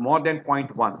but more than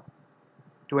 0.1,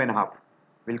 2.5,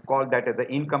 we'll call that as an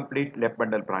incomplete left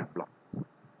bundle branch block,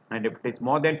 and if it is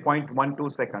more than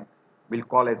 0.12 second, we'll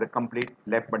call as a complete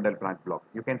left bundle branch block.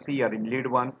 You can see here in lead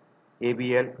 1,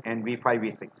 AVL and V5,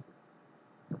 V6,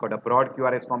 you've got a broad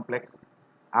QRS complex,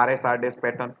 RS R dash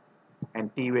pattern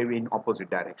and T wave in opposite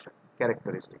direction,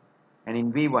 characteristic. And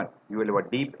in V1 you will have a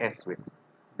deep S wave,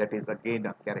 that is again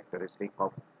a characteristic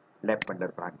of left bundle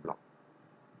branch block.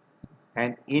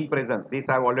 And in presence, this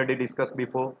I have already discussed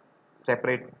before,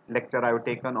 separate lecture I have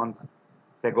taken on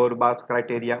Segorba's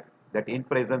criteria, that in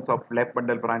presence of left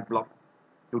bundle branch block,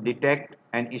 to detect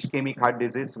an ischemic heart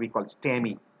disease we call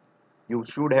STEMI, you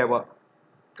should have a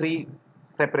 3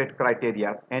 separate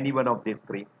criteria, any one of these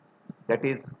 3, that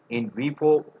is in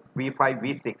V4, V5,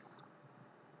 V6,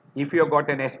 if you have got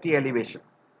an ST elevation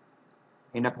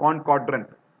in a concordant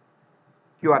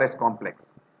QRS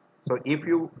complex. So if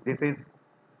this is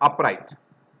upright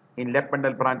in left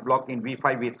bundle branch block in V5,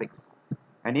 V6,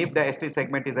 and if the ST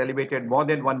segment is elevated more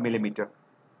than 1 millimeter,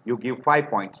 you give 5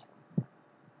 points.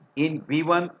 In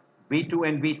V1, V2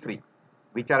 and V3,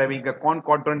 which are having a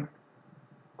concordant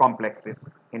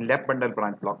complexes in left bundle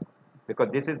branch block, because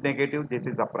this is negative, this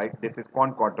is upright, this is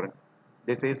concordant,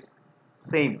 this is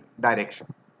same direction.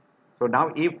 So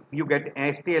now if you get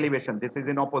ST elevation, this is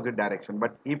in opposite direction,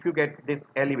 but if you get this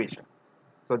elevation,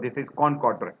 so this is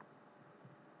concordant,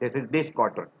 this is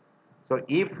discordant. So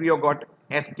if you got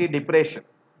ST depression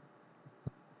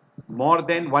more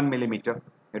than 1 millimeter,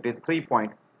 it is 3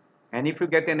 point, and if you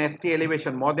get an ST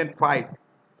elevation more than 5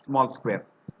 small square,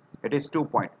 it is 2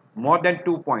 point. More than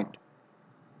 2 point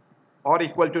or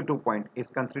equal to 2 point is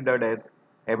considered as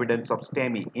evidence of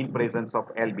STEMI in presence of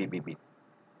LBBB.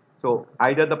 So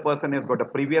either the person has got a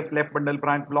previous left bundle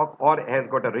branch block or has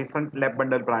got a recent left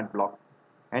bundle branch block,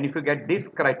 and if you get this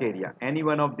criteria, any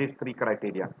one of these 3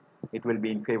 criteria, it will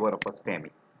be in favor of a STEMI.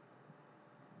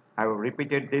 I have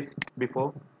repeated this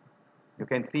before. You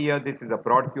can see here this is a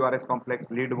broad QRS complex,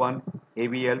 lead 1,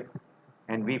 AVL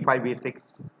and V5,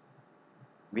 V6,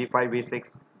 V5,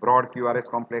 V6, broad QRS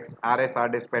complex, RS R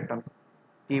dash pattern,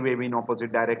 T wave in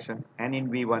opposite direction, and in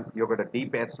V1 you got a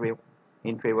deep S wave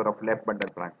in favor of left bundle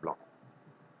branch block.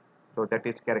 So that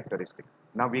is characteristics.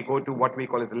 Now we go to what we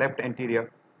call as left anterior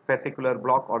fascicular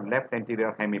block or left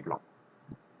anterior hemi block.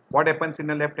 What happens in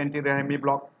a left anterior hemi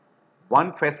block?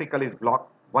 One fascicle is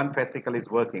blocked, one fascicle is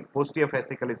working, posterior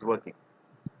fascicle is working.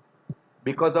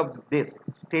 Because of this,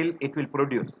 still it will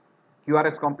produce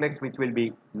QRS complex which will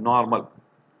be normal.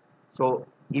 So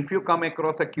if you come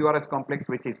across a QRS complex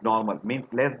which is normal,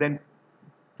 means less than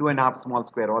 2.5 small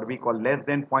square, or we call less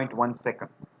than 0.1 second.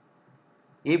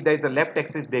 If there is a left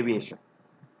axis deviation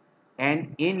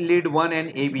and in lead 1 and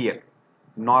ABL,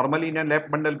 normally in a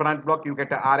left bundle branch block you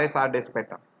get a RS R dash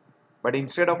pattern. But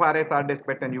instead of RS R dash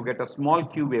pattern, you get a small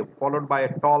Q wave followed by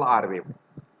a tall R wave.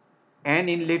 And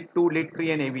in lead 2, lead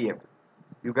 3 and AVF,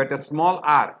 you get a small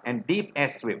R and deep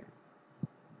S wave.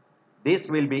 This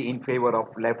will be in favor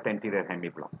of left anterior hemi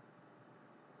block.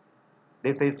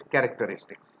 This is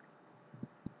characteristics.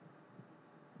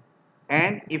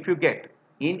 And if you get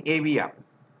in AVR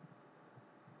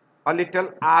a little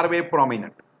R wave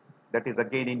prominent, that is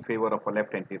again in favor of a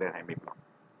left anterior hemi block.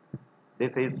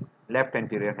 This is left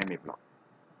anterior hemi block.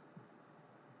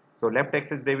 So left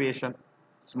axis deviation,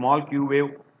 small Q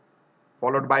wave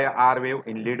followed by a R wave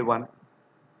in lead 1,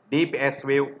 deep S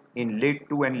wave in lead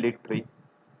 2 and lead 3.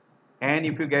 And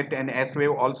if you get an S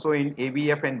wave also in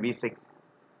AVF and V6,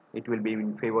 it will be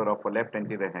in favor of a left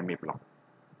anterior hemi block.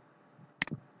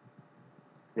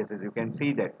 This is, you can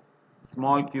see that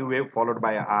small Q wave followed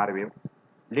by a R wave.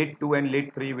 Lead 2 and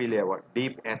lead 3 will have a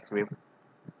deep S wave.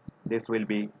 This will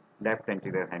be left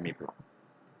anterior hemi block.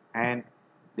 And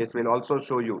this will also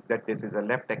show you that this is a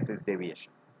left axis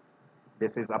deviation.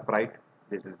 This is upright,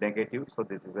 this is negative, so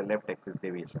this is a left axis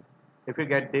deviation. If you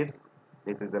get this,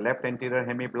 this is a left anterior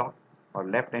hemi block or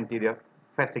left anterior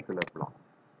fascicular block.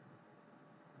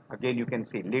 Again you can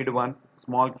see lead 1,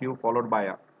 small Q followed by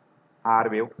a R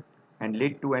wave, and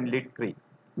lead 2 and lead 3,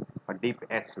 a deep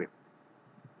S wave.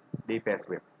 Deep S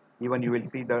wave. Even you will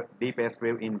see the deep S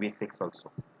wave in V6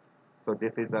 also. So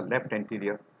this is a left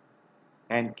anterior,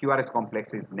 and QRS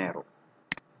complex is narrow.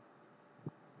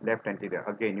 Left anterior.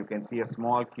 Again you can see a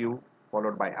small Q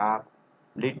followed by R,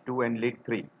 lead 2 and lead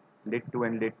 3, lead 2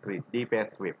 and lead 3, deep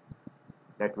S wave.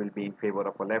 That will be in favor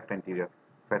of a left anterior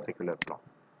fascicular block.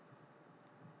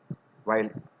 While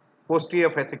posterior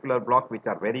fascicular block, which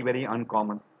are very, very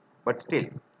uncommon, but still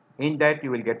in that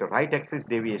you will get a right axis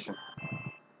deviation.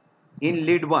 In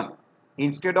lead 1,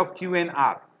 instead of Q and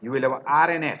R, you will have R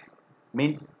and S,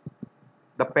 means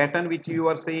the pattern which you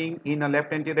are seeing in a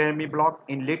left anterior hemi block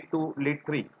in lead 2, lead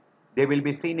 3, they will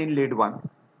be seen in lead 1,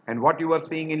 and what you are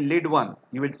seeing in lead 1,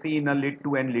 you will see in a lead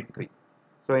 2 and lead 3.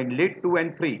 So in lead 2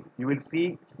 and 3, you will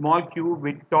see small Q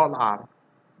with tall R,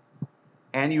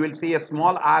 and you will see a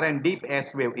small R and deep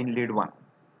S wave in lead 1.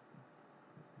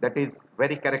 That is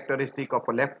very characteristic of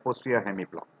a left posterior hemi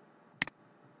block.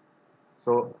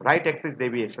 So right axis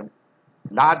deviation,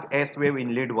 large S wave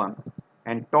in lead 1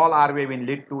 and tall R wave in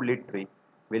lead 2, lead 3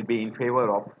 will be in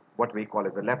favor of what we call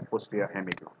as a left posterior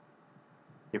hemi block.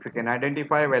 If you can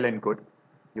identify, well and good.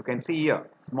 You can see here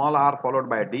small R followed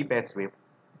by a deep S wave,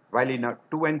 while in a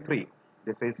 2 and 3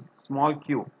 this is small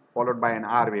Q followed by an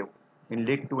R wave in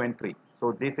lead 2 and 3.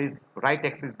 So this is right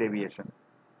axis deviation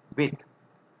with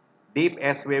deep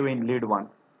S wave in lead 1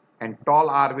 and tall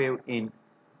R wave in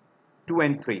 2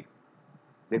 and 3.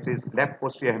 This is left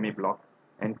posterior hemi block,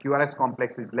 and QRS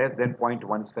complex is less than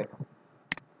 0.1 second.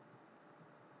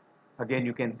 Again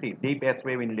you can see deep S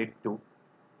wave in lead 2,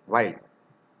 while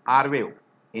R wave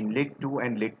in lead 2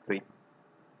 and lead 3.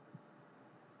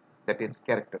 That is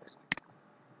characteristics.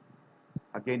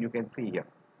 Again you can see here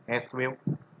S wave,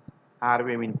 R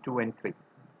wave in 2 and 3,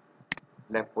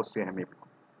 left posterior hemi block.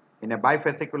 In a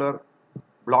bifascicular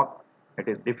block, it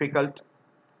is difficult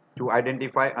to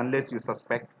identify unless you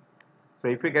suspect. So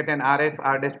if you get an RS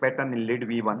R dash pattern in lead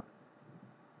V1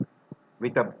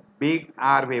 with a big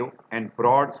R wave and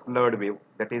broad slurred wave,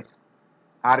 that is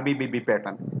RBBB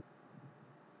pattern,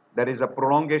 there is a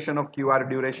prolongation of QR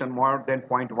duration more than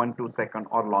 0.12 second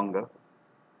or longer,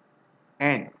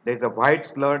 and there is a wide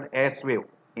slurred S wave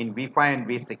in V5 and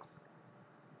V6.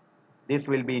 This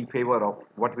will be in favor of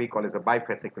what we call as a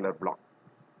bifascicular block.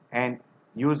 And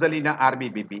usually in a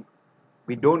RBBB,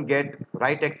 we don't get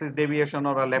right axis deviation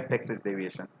or a left axis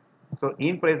deviation. So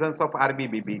in presence of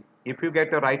RBBB, if you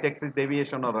get a right axis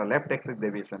deviation or a left axis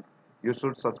deviation, you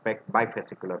should suspect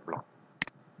bifascicular block.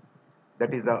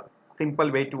 That is a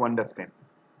simple way to understand.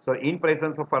 So in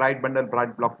presence of a right bundle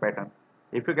branch block pattern,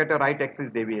 if you get a right axis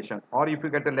deviation or if you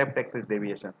get a left axis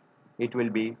deviation, it will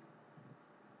be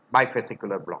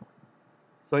bifascicular block.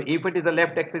 So if it is a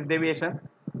left axis deviation,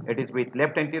 it is with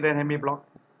left anterior hemi block.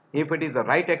 If it is a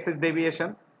right axis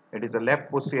deviation, it is a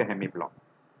left posterior hemi block.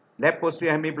 Left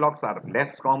posterior hemi blocks are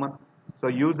less common. So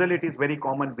usually it is very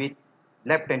common with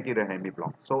left anterior hemi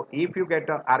block. So if you get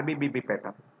a RBBB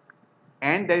pattern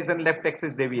and there is a left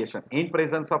axis deviation in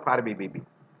presence of RBBB,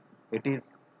 it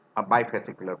is a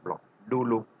bifascicular block. Do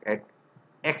look at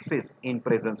axis in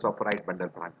presence of right bundle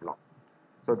branch block.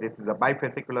 So this is a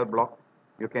bifascicular block.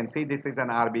 You can see this is an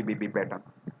RBBB pattern.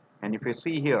 And if you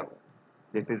see here,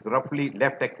 this is roughly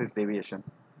left axis deviation.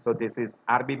 So this is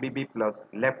RBBB plus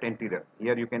left anterior.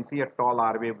 Here you can see a tall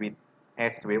R wave with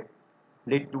S wave.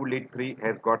 Lead 2, lead 3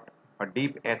 has got a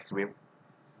deep S wave.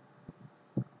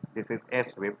 This is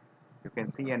S wave. You can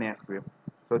see an S wave.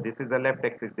 So this is a left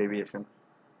axis deviation.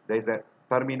 There is a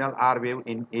terminal R wave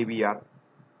in AVR.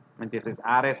 And this is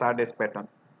RS dash pattern.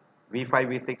 V5,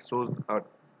 V6 shows a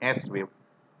S wave.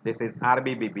 This is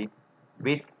RBBB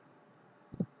with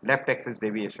left axis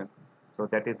deviation. So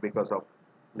that is because of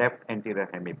left anterior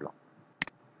hemi block.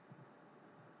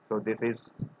 So this is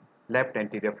left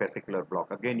anterior fascicular block.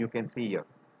 Again you can see here,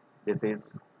 this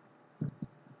is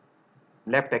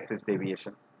left axis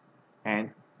deviation and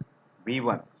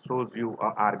V1 shows you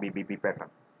a RBBB pattern.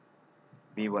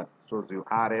 V1 shows you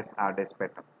RS R dash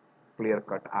pattern. Clear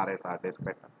cut RS R dash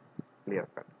pattern. Clear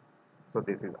cut. So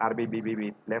this is RBBB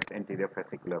with left anterior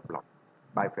fascicular block,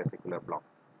 bifascicular block.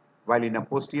 While in a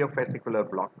posterior fascicular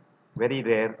block, very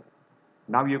rare.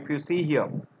 Now if you see here,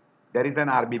 there is an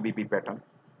RBBB pattern.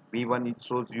 V1 it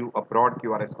shows you a broad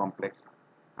QRS complex,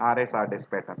 RS R dash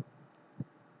pattern.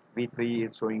 V3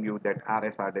 is showing you that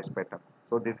RS R dash pattern.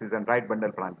 So this is a right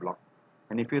bundle branch block.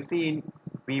 And if you see in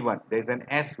V1, there is an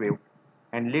S wave,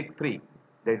 and lead 3,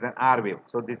 there is an R wave.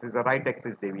 So this is a right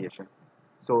axis deviation.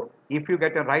 So if you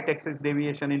get a right axis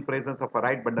deviation in presence of a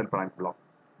right bundle branch block,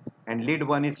 and lead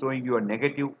 1 is showing you a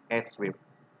negative S wave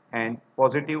and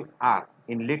positive R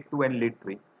in lead 2 and lead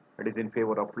 3, it is in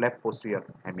favor of left posterior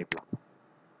hemi block.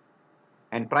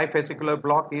 And trifascicular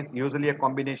block is usually a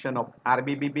combination of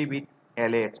RBBB with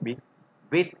LAHB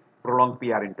with prolonged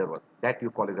PR interval. That you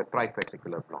call as a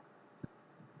trifascicular block.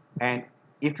 And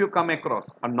if you come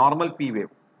across a normal P wave,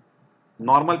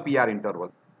 normal PR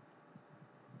interval,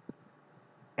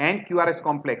 and QRS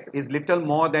complex is little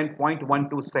more than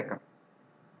 0.12 second,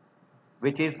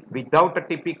 which is without a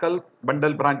typical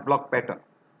bundle branch block pattern,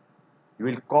 you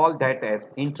will call that as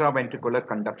intraventricular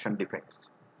conduction defects.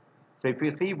 So if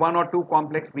you see one or two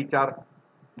complex which are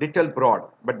little broad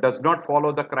but does not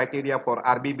follow the criteria for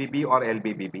RBBB or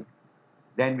LBBB,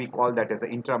 then we call that as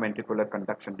an intraventricular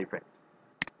conduction defect.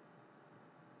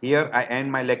 Here I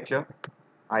end my lecture.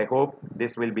 I hope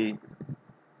this will be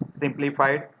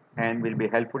simplified and will be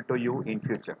helpful to you in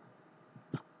future.